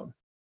from your own.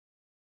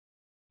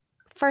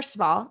 First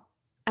of all,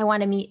 I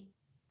want to meet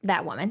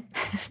that woman.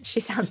 She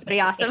sounds pretty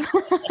awesome.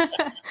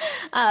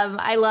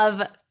 I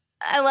love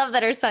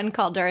that her son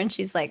called her and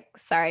she's like,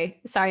 sorry,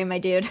 my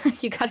dude,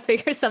 you got to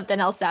figure something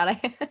else out.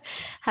 I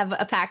have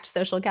a packed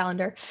social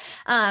calendar.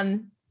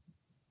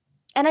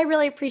 And I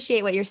really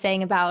appreciate what you're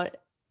saying about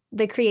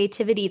the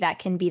creativity that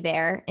can be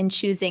there in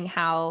choosing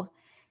how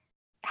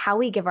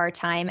we give our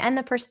time and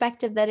the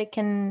perspective that it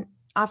can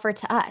offer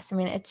to us. I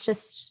mean, it's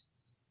just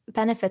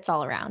benefits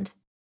all around.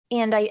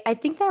 And I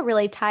think that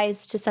really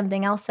ties to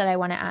something else that I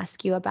want to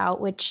ask you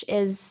about, which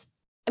is,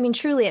 I mean,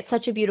 truly, it's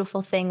such a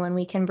beautiful thing when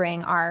we can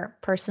bring our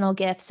personal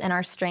gifts and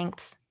our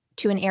strengths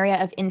to an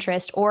area of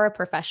interest or a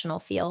professional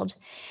field.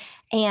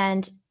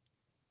 And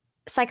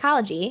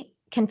psychology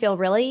can feel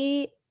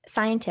really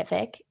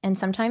scientific and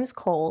sometimes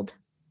cold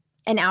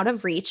and out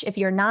of reach if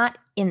you're not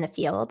in the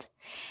field.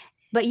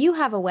 But you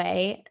have a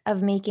way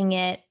of making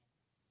it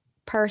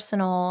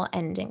personal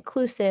and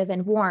inclusive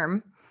and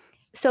warm.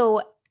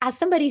 So, as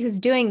somebody who's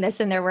doing this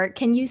in their work,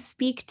 can you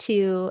speak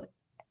to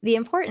the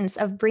importance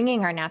of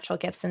bringing our natural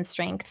gifts and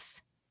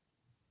strengths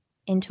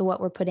into what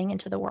we're putting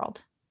into the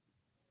world?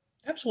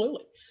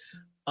 Absolutely.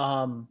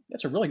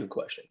 That's a really good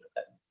question.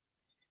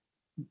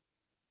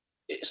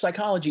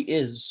 Psychology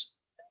is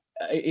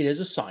it is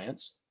a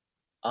science.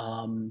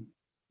 Um,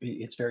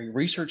 it's very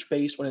research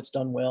based when it's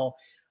done well,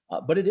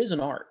 but it is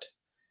an art.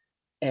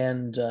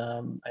 And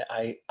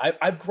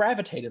I've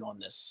gravitated on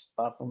this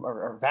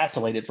or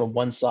vacillated from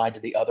one side to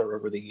the other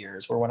over the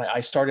years. Where when I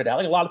started out,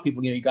 like a lot of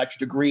people, you got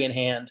your degree in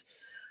hand,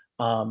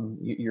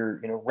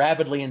 you're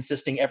rapidly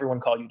insisting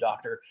everyone call you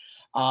doctor.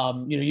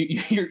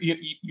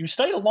 You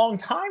studied a long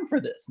time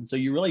for this, and so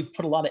you really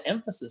put a lot of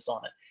emphasis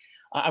on it.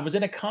 I was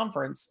in a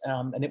conference,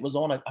 and it was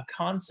on a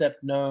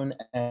concept known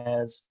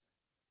as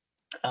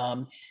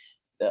um,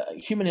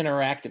 human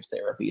interactive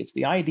therapy. It's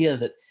the idea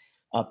that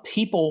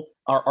people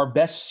are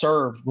best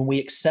served when we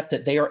accept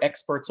that they are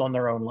experts on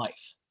their own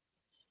life.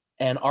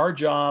 And our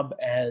job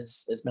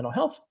as mental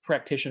health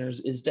practitioners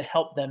is to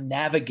help them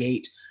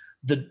navigate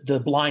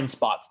the blind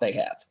spots they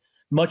have,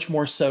 much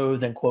more so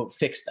than, quote,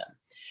 fix them.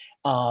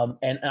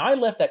 And I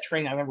left that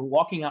training. I remember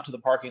walking out to the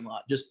parking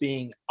lot just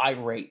being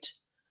irate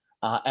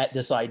at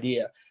this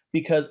idea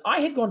because I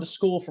had gone to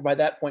school for, by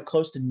that point,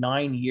 close to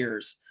 9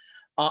 years.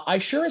 I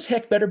sure as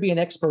heck better be an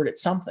expert at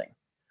something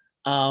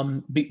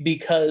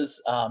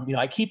because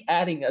I keep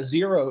adding a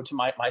zero to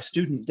my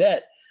student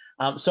debt.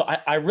 So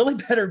I really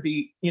better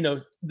be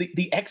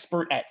the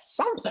expert at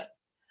something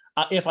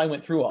if I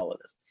went through all of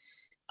this.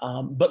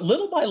 But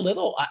little by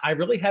little, I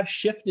really have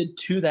shifted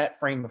to that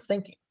frame of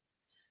thinking.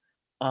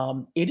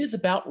 It is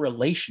about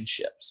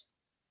relationships.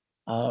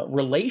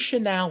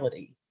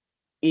 Relationality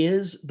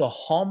is the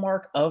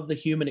hallmark of the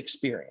human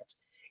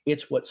experience.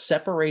 It's what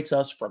separates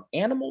us from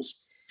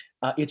animals.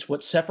 It's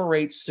what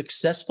separates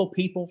successful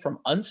people from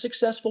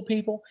unsuccessful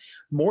people.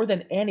 More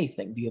than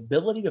anything, the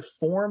ability to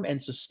form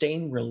and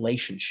sustain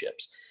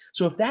relationships.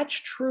 So, if that's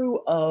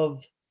true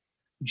of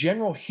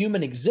general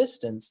human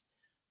existence,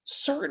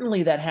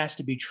 certainly that has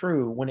to be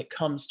true when it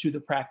comes to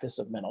the practice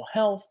of mental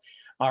health,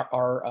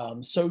 our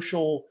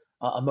social,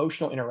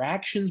 emotional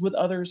interactions with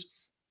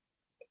others.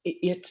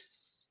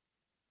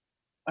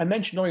 I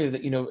mentioned earlier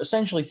that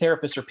essentially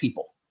therapists are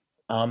people.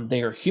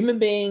 They are human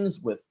beings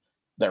with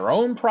their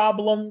own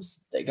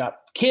problems. They got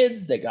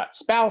kids, they got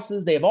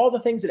spouses, they have all the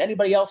things that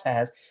anybody else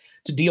has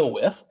to deal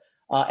with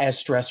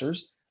as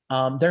stressors.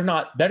 They're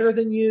not better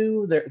than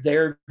you.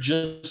 They're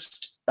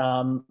just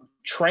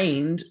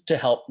trained to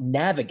help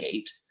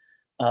navigate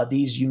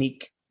these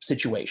unique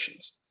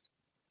situations.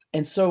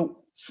 And so,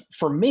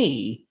 for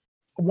me,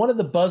 one of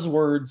the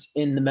buzzwords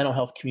in the mental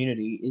health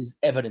community is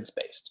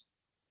evidence-based.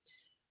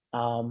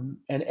 And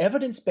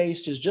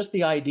evidence-based is just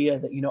the idea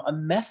that a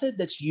method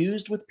that's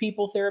used with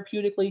people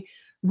therapeutically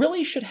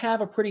really should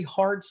have a pretty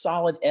hard,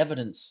 solid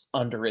evidence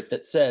under it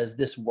that says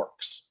this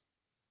works.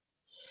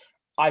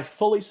 I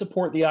fully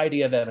support the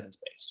idea of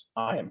evidence-based.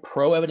 I am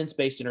pro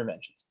evidence-based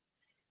interventions.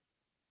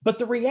 But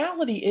the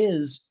reality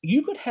is,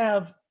 you could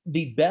have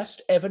the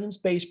best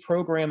evidence-based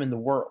program in the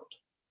world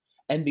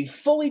and be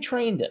fully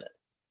trained in it.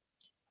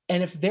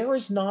 And if there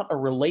is not a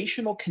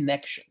relational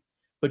connection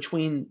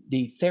between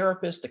the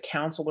therapist, the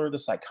counselor, the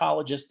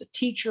psychologist, the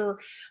teacher,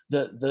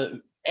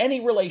 the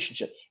any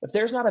relationship, if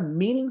there's not a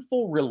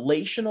meaningful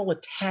relational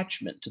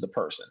attachment to the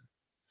person,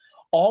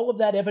 all of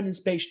that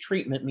evidence-based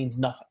treatment means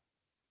nothing.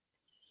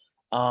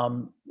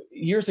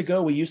 Years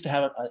ago, we used to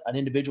have an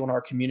individual in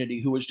our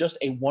community who was just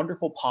a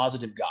wonderful,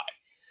 positive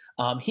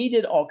guy. He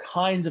did all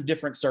kinds of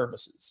different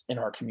services in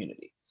our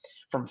community,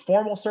 from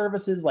formal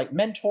services like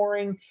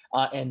mentoring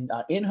and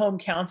in-home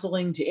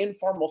counseling to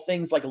informal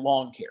things like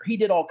lawn care. He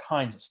did all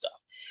kinds of stuff.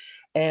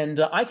 And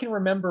I can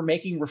remember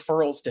making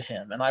referrals to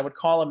him. And I would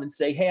call him and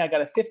say, hey, I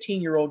got a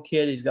 15-year-old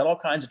kid. He's got all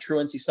kinds of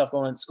truancy stuff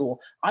going on in school.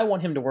 I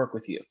want him to work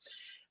with you.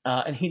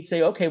 And he'd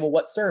say, okay, well,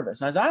 what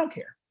service? And I said, I don't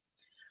care.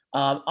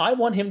 I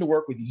want him to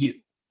work with you.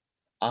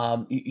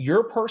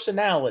 Your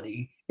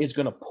personality is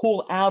going to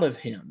pull out of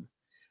him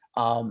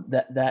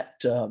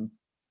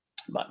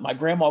my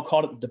grandma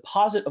called it the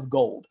deposit of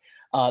gold.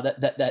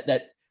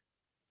 That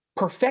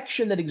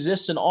perfection that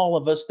exists in all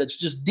of us, that's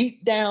just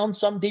deep down,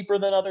 some deeper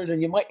than others,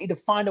 and you might need to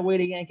find a way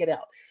to yank it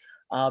out.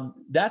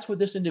 That's what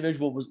this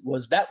individual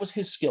was. That was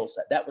his skill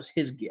set. That was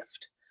his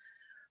gift.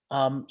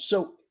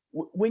 So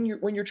when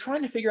you're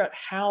trying to figure out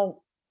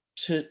how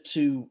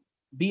to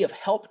be of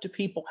help to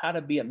people, how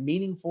to be a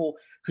meaningful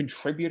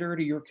contributor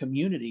to your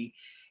community,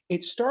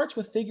 it starts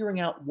with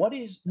figuring out what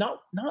is not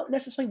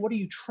necessarily what are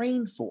you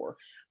trained for,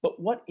 but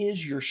what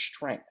is your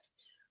strength.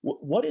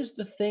 What is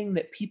the thing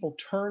that people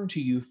turn to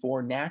you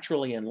for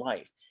naturally in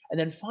life, and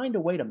then find a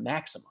way to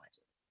maximize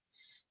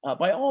it.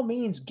 By all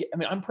means,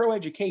 I'm pro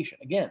education.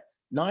 Again,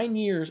 9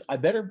 years, I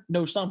better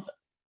know something.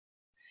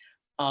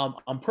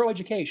 I'm pro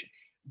education,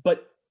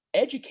 but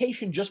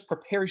education just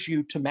prepares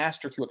you to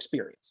master through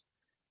experience.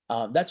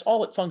 That's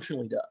all it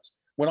functionally does.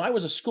 When I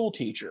was a school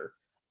teacher,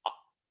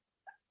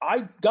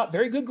 I got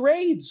very good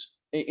grades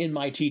in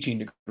my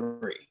teaching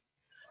degree.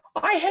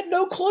 I had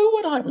no clue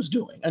what I was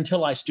doing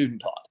until I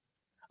student taught.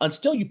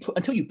 Until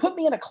you put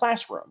me in a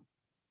classroom,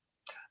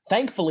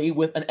 thankfully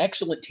with an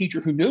excellent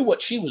teacher who knew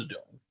what she was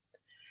doing,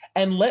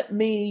 and let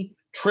me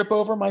trip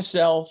over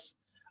myself,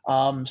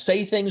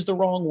 say things the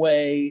wrong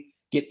way,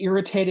 get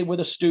irritated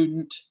with a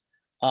student.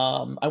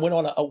 I went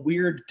on a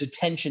weird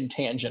detention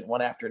tangent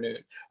one afternoon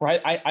where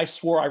I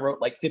swore I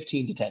wrote like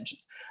 15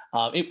 detentions.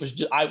 It was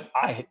just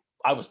I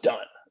was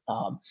done.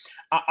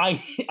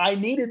 I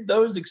needed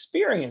those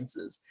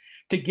experiences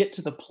to get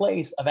to the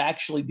place of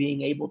actually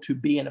being able to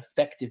be an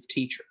effective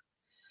teacher.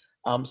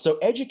 So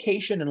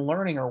education and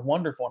learning are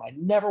wonderful, and I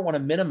never want to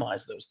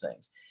minimize those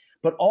things.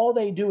 But all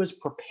they do is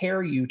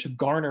prepare you to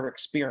garner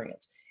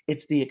experience.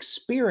 It's the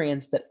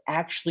experience that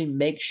actually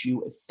makes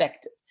you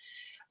effective.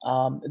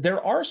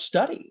 There are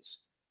studies,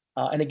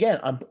 and again,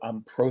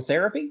 I'm pro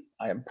therapy.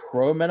 I am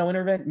pro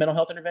mental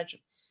health intervention.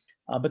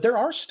 But there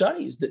are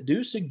studies that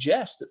do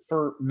suggest that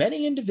for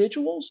many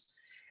individuals,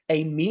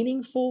 a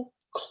meaningful,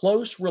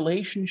 close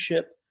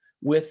relationship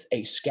with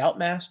a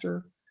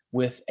scoutmaster,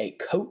 with a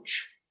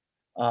coach,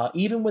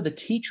 even with a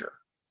teacher,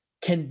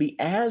 can be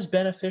as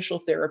beneficial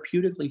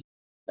therapeutically.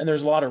 And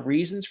there's a lot of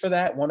reasons for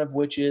that, one of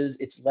which is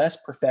it's less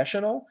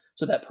professional.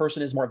 So that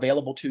person is more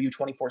available to you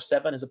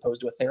 24/7 as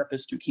opposed to a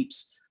therapist who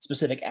keeps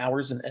specific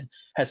hours and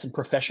has some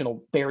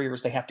professional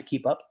barriers they have to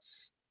keep up.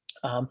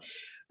 So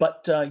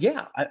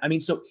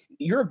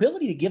your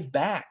ability to give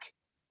back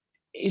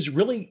is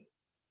really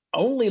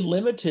only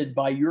limited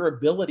by your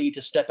ability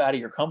to step out of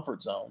your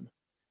comfort zone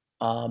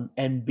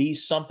and be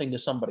something to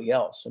somebody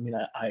else. I mean,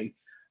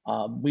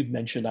 we've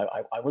mentioned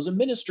I was a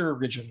minister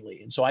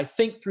originally, and so I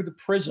think through the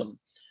prism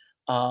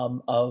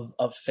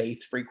of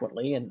faith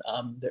frequently. And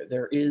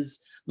there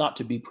is, not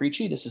to be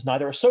preachy, this is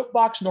neither a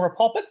soapbox nor a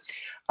pulpit,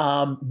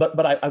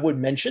 but I would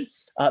mention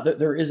that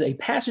there is a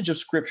passage of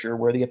scripture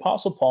where the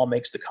Apostle Paul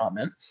makes the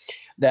comment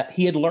that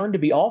he had learned to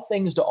be all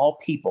things to all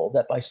people,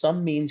 that by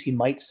some means he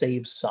might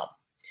save some.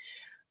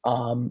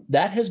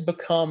 That has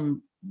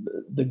become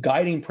the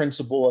guiding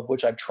principle of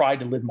which I've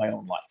tried to live my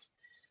own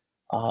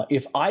life.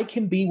 If I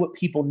can be what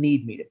people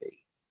need me to be,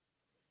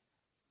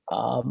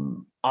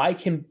 I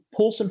can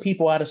pull some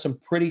people out of some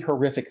pretty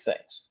horrific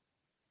things.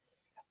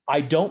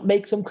 I don't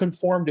make them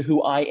conform to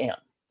who I am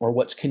or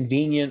what's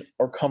convenient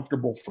or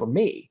comfortable for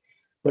me,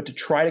 but to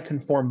try to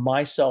conform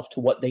myself to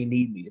what they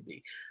need me to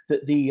be.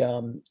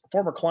 The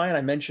former client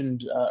I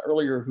mentioned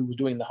earlier, who was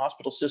doing the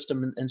hospital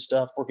system and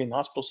stuff, working in the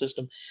hospital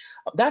system,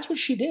 that's what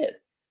she did.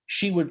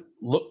 She would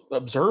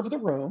observe the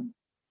room,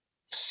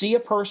 see a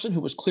person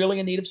who was clearly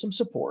in need of some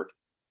support,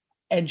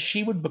 and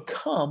she would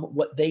become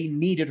what they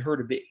needed her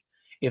to be.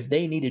 If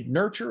they needed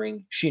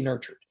nurturing, she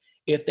nurtured.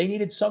 If they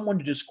needed someone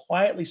to just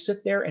quietly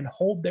sit there and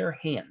hold their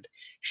hand,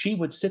 she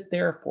would sit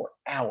there for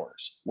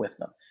hours with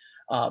them.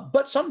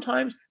 But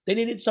sometimes they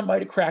needed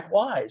somebody to crack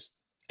wise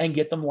and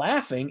get them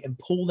laughing and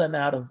pull them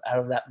out of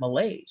that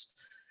malaise.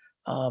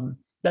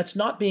 That's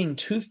not being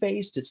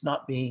two-faced. It's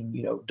not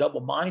being,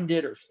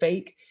 double-minded or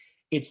fake.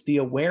 It's the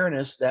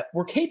awareness that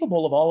we're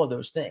capable of all of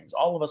those things.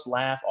 All of us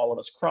laugh, all of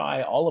us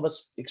cry, all of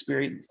us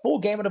experience the full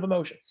gamut of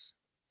emotion.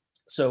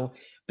 So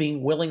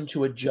being willing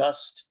to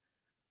adjust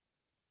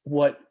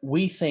what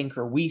we think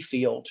or we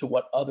feel to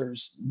what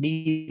others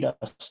need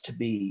us to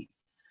be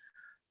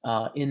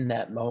in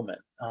that moment.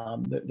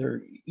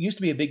 There used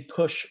to be a big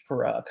push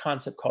for a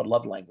concept called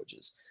love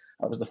languages.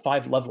 It was the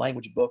 5 love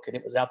language book, and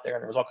it was out there,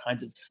 and there was all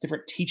kinds of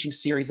different teaching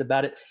series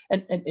about it.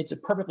 And it's a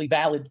perfectly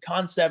valid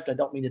concept. I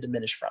don't mean to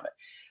diminish from it.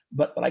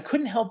 But I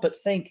couldn't help but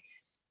think,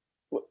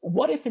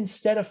 what if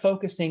instead of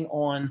focusing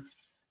on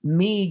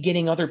me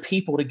getting other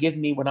people to give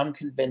me what I'm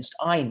convinced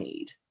I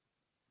need,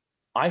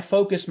 I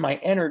focus my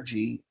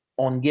energy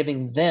on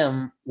giving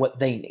them what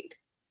they need?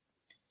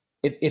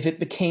 If it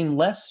became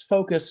less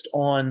focused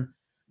on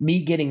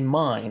me getting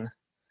mine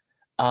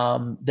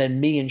than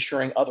me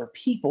ensuring other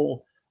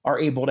people are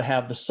able to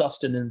have the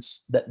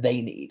sustenance that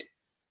they need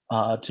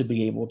to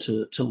be able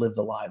to live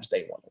the lives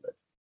they want to live.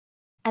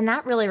 And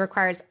that really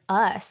requires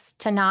us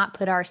to not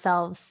put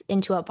ourselves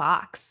into a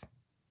box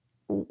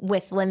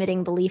with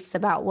limiting beliefs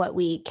about what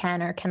we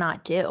can or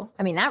cannot do.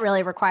 I mean, that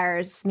really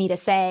requires me to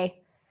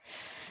say,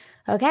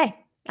 okay,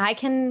 I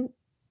can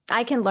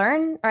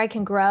learn, or I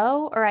can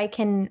grow, or I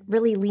can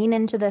really lean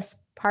into this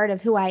part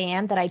of who I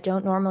am that I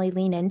don't normally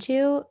lean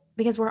into,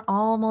 because we're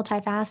all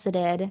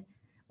multifaceted.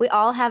 We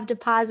all have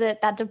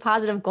that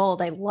deposit of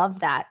gold. I love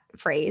that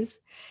phrase.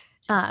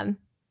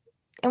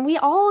 And we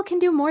all can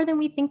do more than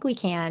we think we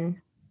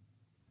can.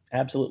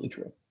 Absolutely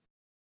true.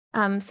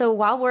 So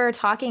while we're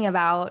talking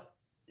about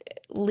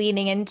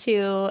leaning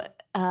into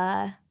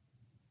uh,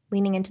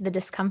 the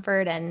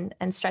discomfort and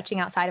stretching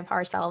outside of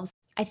ourselves,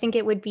 I think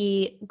it would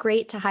be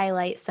great to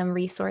highlight some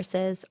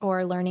resources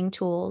or learning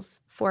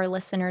tools for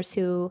listeners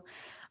who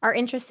are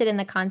interested in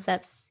the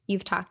concepts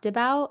you've talked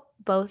about,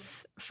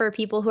 both for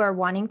people who are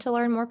wanting to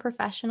learn more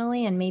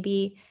professionally and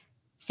maybe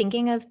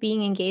thinking of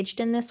being engaged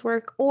in this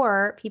work,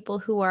 or people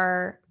who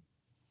are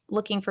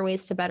looking for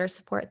ways to better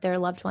support their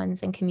loved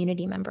ones and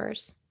community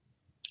members.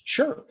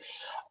 Sure.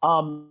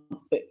 Um,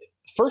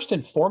 First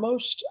and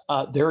foremost,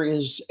 there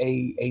is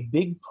a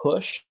big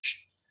push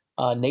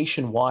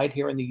nationwide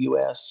here in the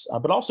US,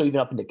 but also even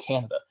up into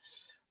Canada,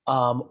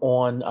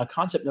 on a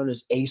concept known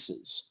as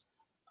ACEs,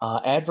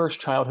 adverse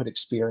childhood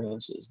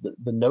experiences.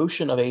 The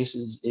notion of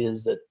ACEs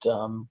is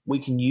that we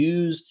can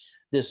use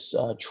this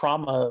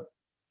trauma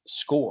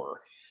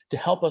score to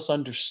help us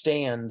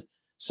understand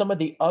some of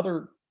the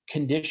other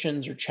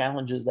conditions or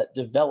challenges that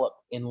develop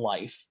in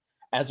life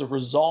as a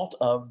result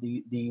of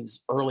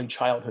these early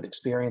childhood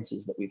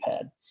experiences that we've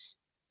had.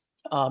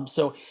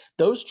 So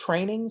those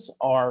trainings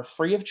are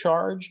free of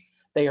charge.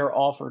 They are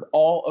offered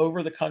all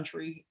over the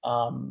country.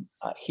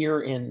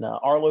 Here in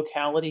our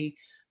locality,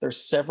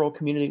 there's several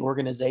community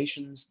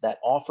organizations that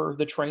offer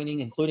the training,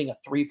 including a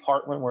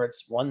three-part one where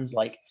it's one's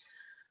like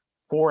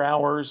 4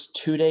 hours,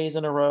 2 days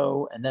in a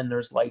row, and then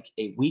there's like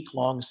a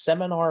week-long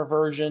seminar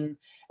version,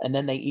 and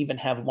then they even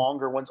have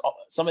longer ones.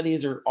 Some of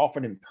these are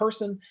often in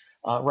person.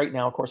 Right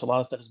now, of course, a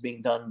lot of stuff is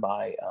being done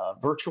by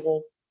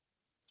virtual.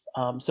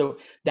 So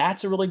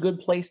that's a really good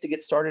place to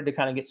get started to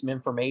kind of get some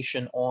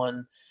information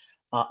on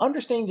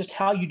understanding just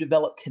how you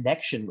develop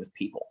connection with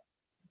people.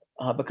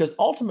 Because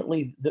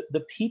ultimately,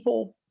 the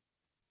people,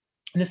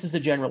 and this is a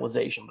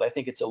generalization, but I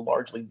think it's a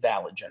largely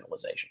valid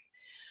generalization.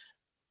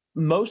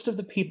 Most of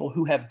the people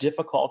who have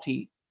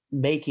difficulty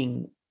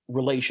making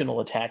relational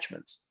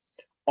attachments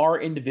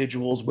are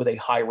individuals with a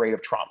high rate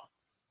of trauma.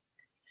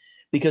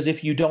 Because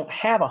if you don't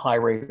have a high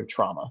rate of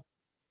trauma,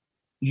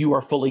 you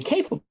are fully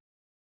capable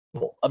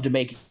of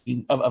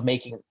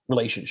making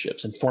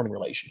relationships and forming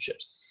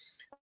relationships.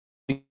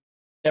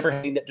 Never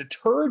anything that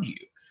deterred you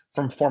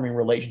from forming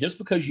relationships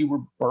because you were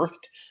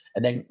birthed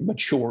and then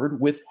matured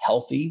with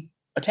healthy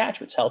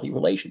attachments, healthy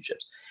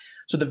relationships.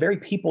 So the very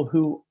people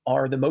who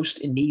are the most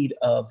in need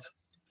of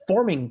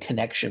forming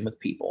connection with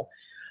people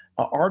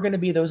are going to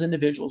be those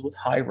individuals with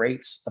high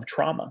rates of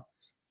trauma.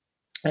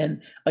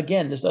 And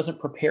again, this doesn't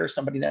prepare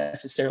somebody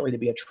necessarily to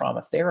be a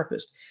trauma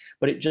therapist,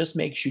 but it just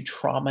makes you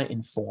trauma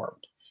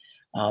informed.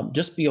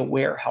 Just be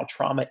aware how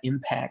trauma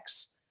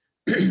impacts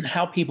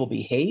how people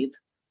behave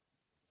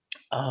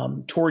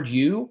toward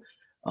you,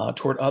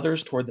 toward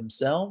others, toward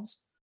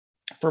themselves.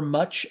 For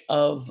much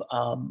of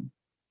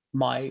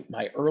my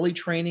early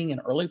training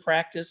and early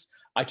practice,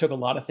 I took a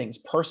lot of things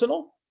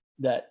personal.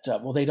 That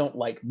well, they don't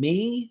like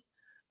me.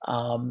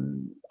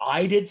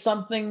 I did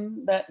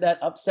something that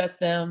upset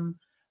them.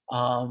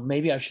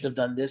 Maybe I should have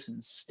done this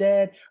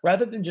instead,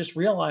 rather than just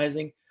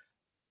realizing,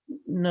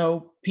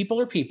 no, people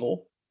are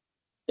people.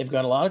 They've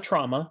got a lot of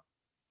trauma,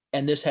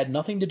 and this had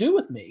nothing to do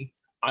with me.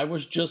 I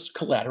was just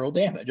collateral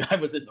damage. I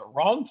was in the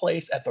wrong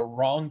place at the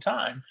wrong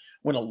time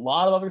when a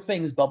lot of other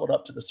things bubbled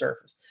up to the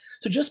surface.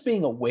 So just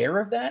being aware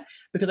of that,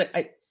 because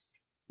I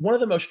one of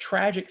the most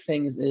tragic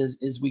things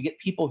is we get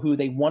people who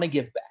they want to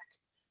give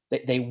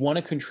back. They want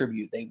to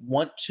contribute. They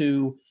want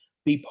to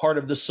be part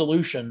of the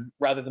solution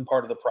rather than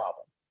part of the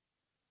problem.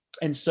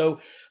 And so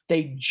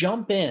they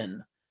jump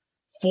in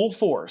full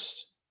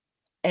force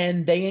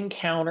and they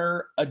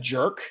encounter a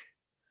jerk,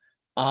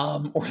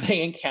 or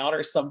they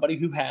encounter somebody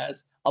who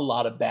has a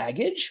lot of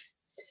baggage,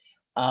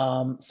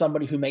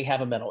 somebody who may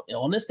have a mental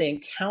illness. They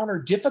encounter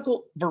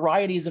difficult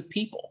varieties of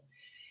people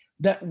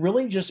that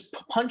really just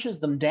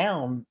punches them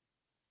down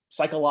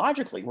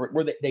psychologically,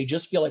 where they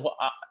just feel like, well,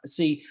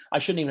 see, I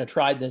shouldn't even have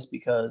tried this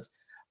because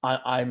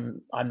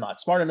I'm not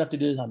smart enough to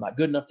do this. I'm not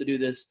good enough to do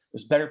this.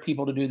 There's better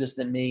people to do this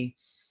than me,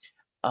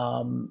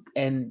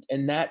 and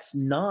that's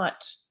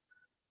not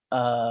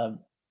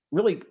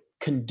really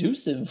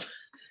conducive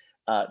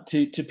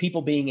to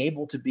people being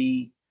able to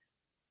be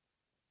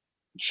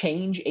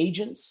change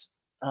agents,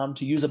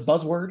 to use a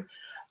buzzword.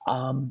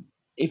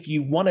 If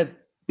you want to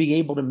be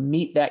able to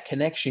meet that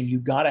connection, you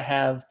got to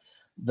have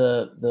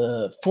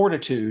the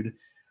fortitude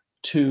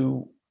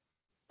to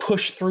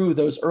push through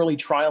those early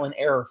trial and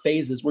error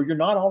phases where you're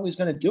not always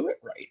going to do it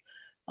right,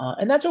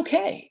 and that's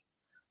okay.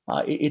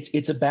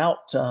 It's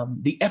about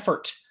the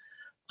effort,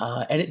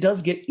 and it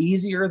does get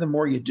easier the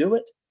more you do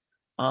it.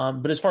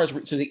 But as far as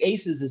so the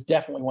ACEs is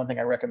definitely one thing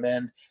I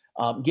recommend.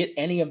 Get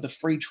any of the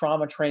free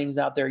trauma trainings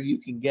out there you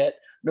can get,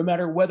 no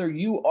matter whether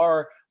you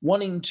are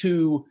wanting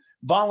to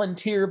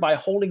volunteer by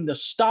holding the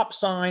stop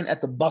sign at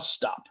the bus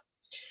stop,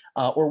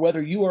 or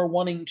whether you are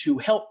wanting to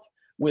help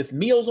with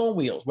Meals on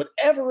Wheels,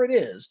 whatever it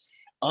is.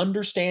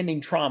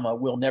 Understanding trauma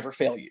will never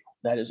fail you.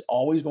 That is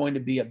always going to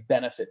be a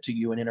benefit to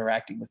you in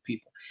interacting with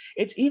people.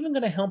 It's even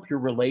going to help your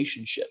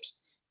relationships.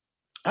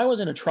 I was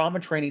in a trauma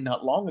training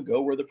not long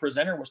ago where the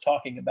presenter was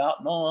talking about,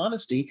 in all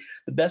honesty,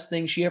 the best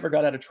thing she ever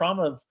got out of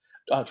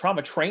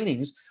trauma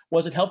trainings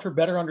was it helped her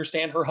better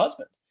understand her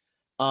husband,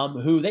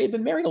 who they had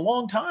been married a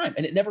long time.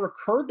 And it never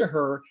occurred to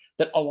her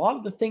that a lot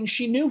of the things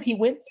she knew he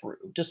went through,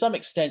 to some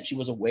extent, she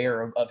was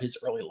aware of his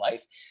early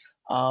life.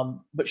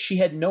 But she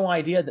had no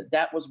idea that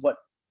that was what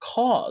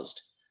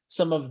caused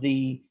some of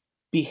the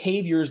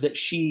behaviors that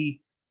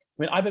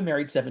I mean, I've been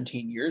married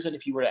 17 years. And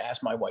if you were to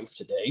ask my wife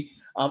today,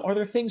 are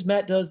there things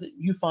Matt does that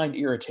you find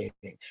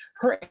irritating?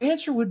 Her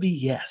answer would be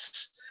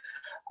yes.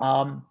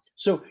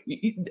 So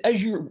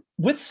as you're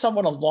with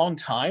someone a long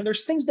time,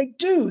 there's things they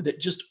do that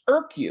just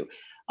irk you.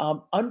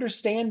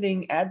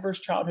 Understanding adverse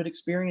childhood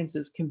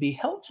experiences can be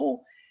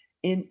helpful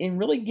in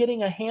really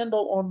getting a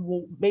handle on,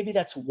 well, maybe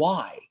that's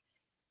why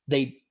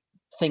they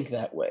think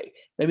that way.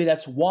 Maybe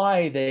that's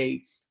why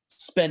they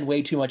spend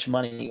way too much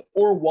money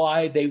or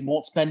why they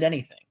won't spend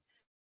anything.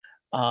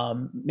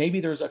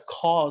 Maybe there's a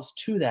cause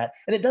to that,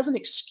 and it doesn't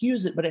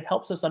excuse it, but it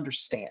helps us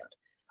understand.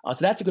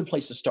 So that's a good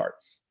place to start.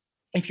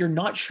 If you're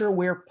not sure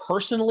where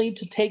personally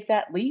to take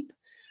that leap,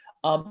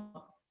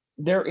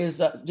 there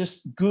is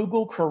just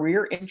Google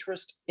career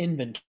interest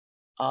inventory.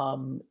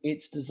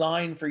 It's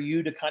designed for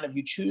you to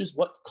you choose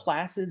what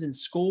classes in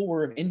school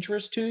were of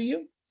interest to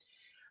you.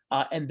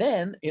 And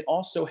then it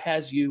also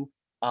has you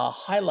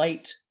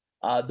highlight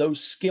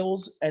those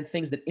skills and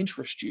things that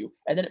interest you.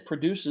 And then it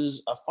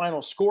produces a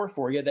final score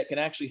for you that can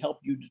actually help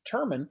you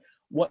determine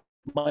what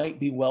might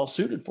be well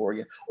suited for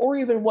you, or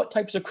even what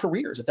types of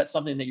careers, if that's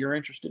something that you're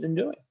interested in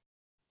doing.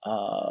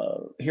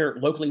 Here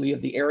locally, we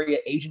have the Area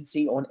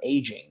Agency on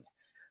Aging.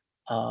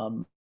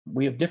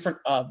 We have different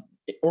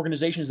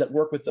organizations that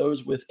work with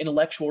those with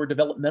intellectual or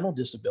developmental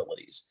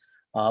disabilities,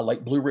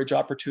 like Blue Ridge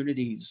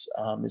Opportunities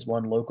is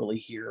one locally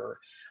here.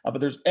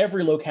 But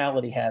every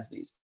locality has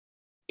these.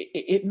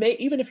 It may,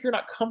 even if you're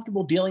not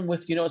comfortable dealing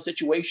with, a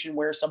situation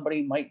where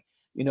somebody might,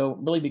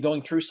 really be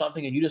going through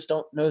something and you just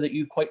don't know that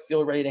you quite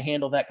feel ready to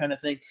handle that kind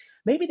of thing.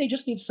 Maybe they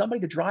just need somebody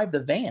to drive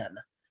the van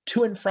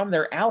to and from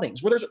their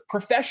outings, where there's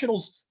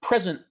professionals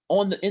present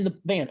in the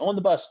van, on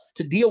the bus,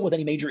 to deal with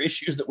any major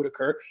issues that would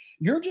occur.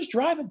 You're just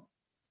driving.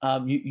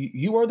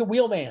 You are the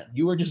wheelman.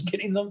 You are just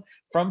getting them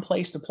from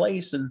place to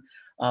place and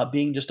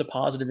being just a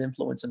positive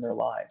influence in their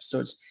lives. So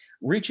it's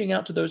reaching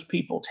out to those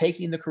people,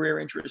 taking the career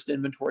interest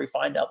inventory,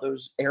 find out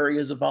those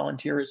areas of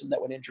volunteerism that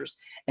would interest,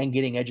 and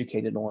getting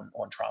educated on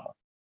trauma.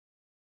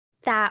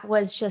 That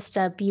was just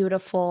a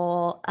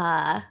beautiful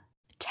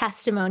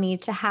testimony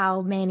to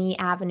how many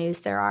avenues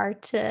there are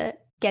to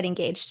get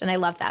engaged. And I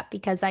love that,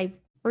 because I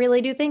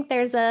really do think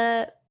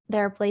there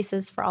are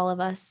places for all of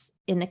us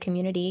in the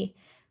community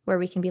where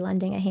we can be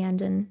lending a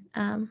hand,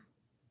 and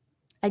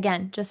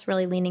again, just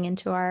really leaning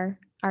into our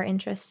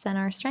interests and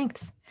our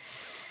strengths.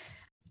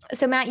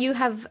 So Matt, you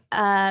have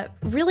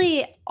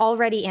really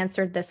already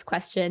answered this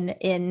question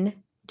in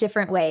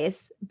different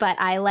ways, but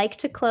I like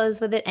to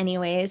close with it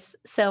anyways.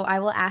 So I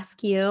will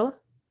ask you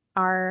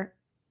our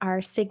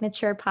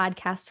signature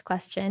podcast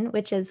question,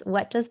 which is,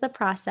 what does the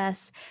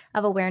process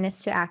of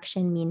awareness to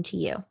action mean to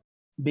you?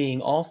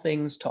 Being all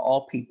things to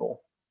all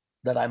people,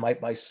 that I might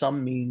by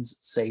some means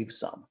save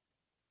some.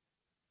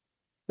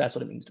 That's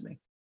what it means to me.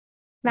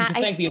 Matt, you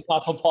can thank the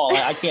Apostle Paul.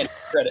 I can't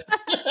credit.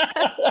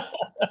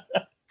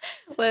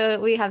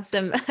 Well, we have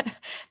some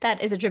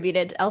that is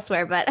attributed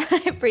elsewhere, but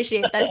I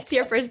appreciate that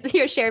it's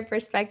your shared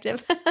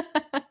perspective.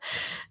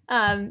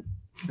 Matt,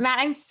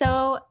 I'm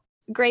so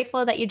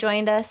grateful that you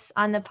joined us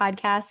on the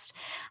podcast.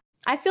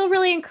 I feel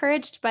really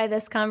encouraged by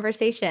this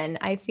conversation.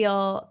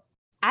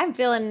 I'm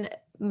feeling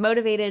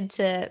motivated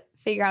to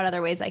figure out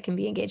other ways I can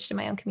be engaged in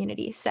my own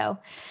community. So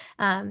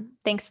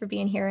thanks for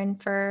being here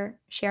and for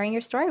sharing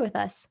your story with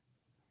us.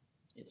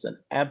 It's an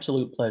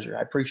absolute pleasure.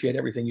 I appreciate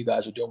everything you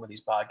guys are doing with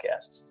these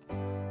podcasts.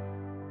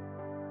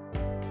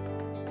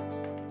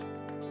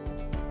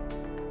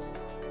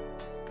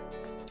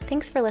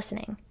 Thanks for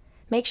listening.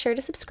 Make sure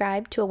to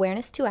subscribe to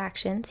Awareness to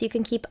Action so you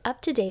can keep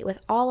up to date with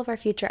all of our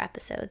future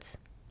episodes.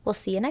 We'll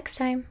see you next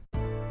time.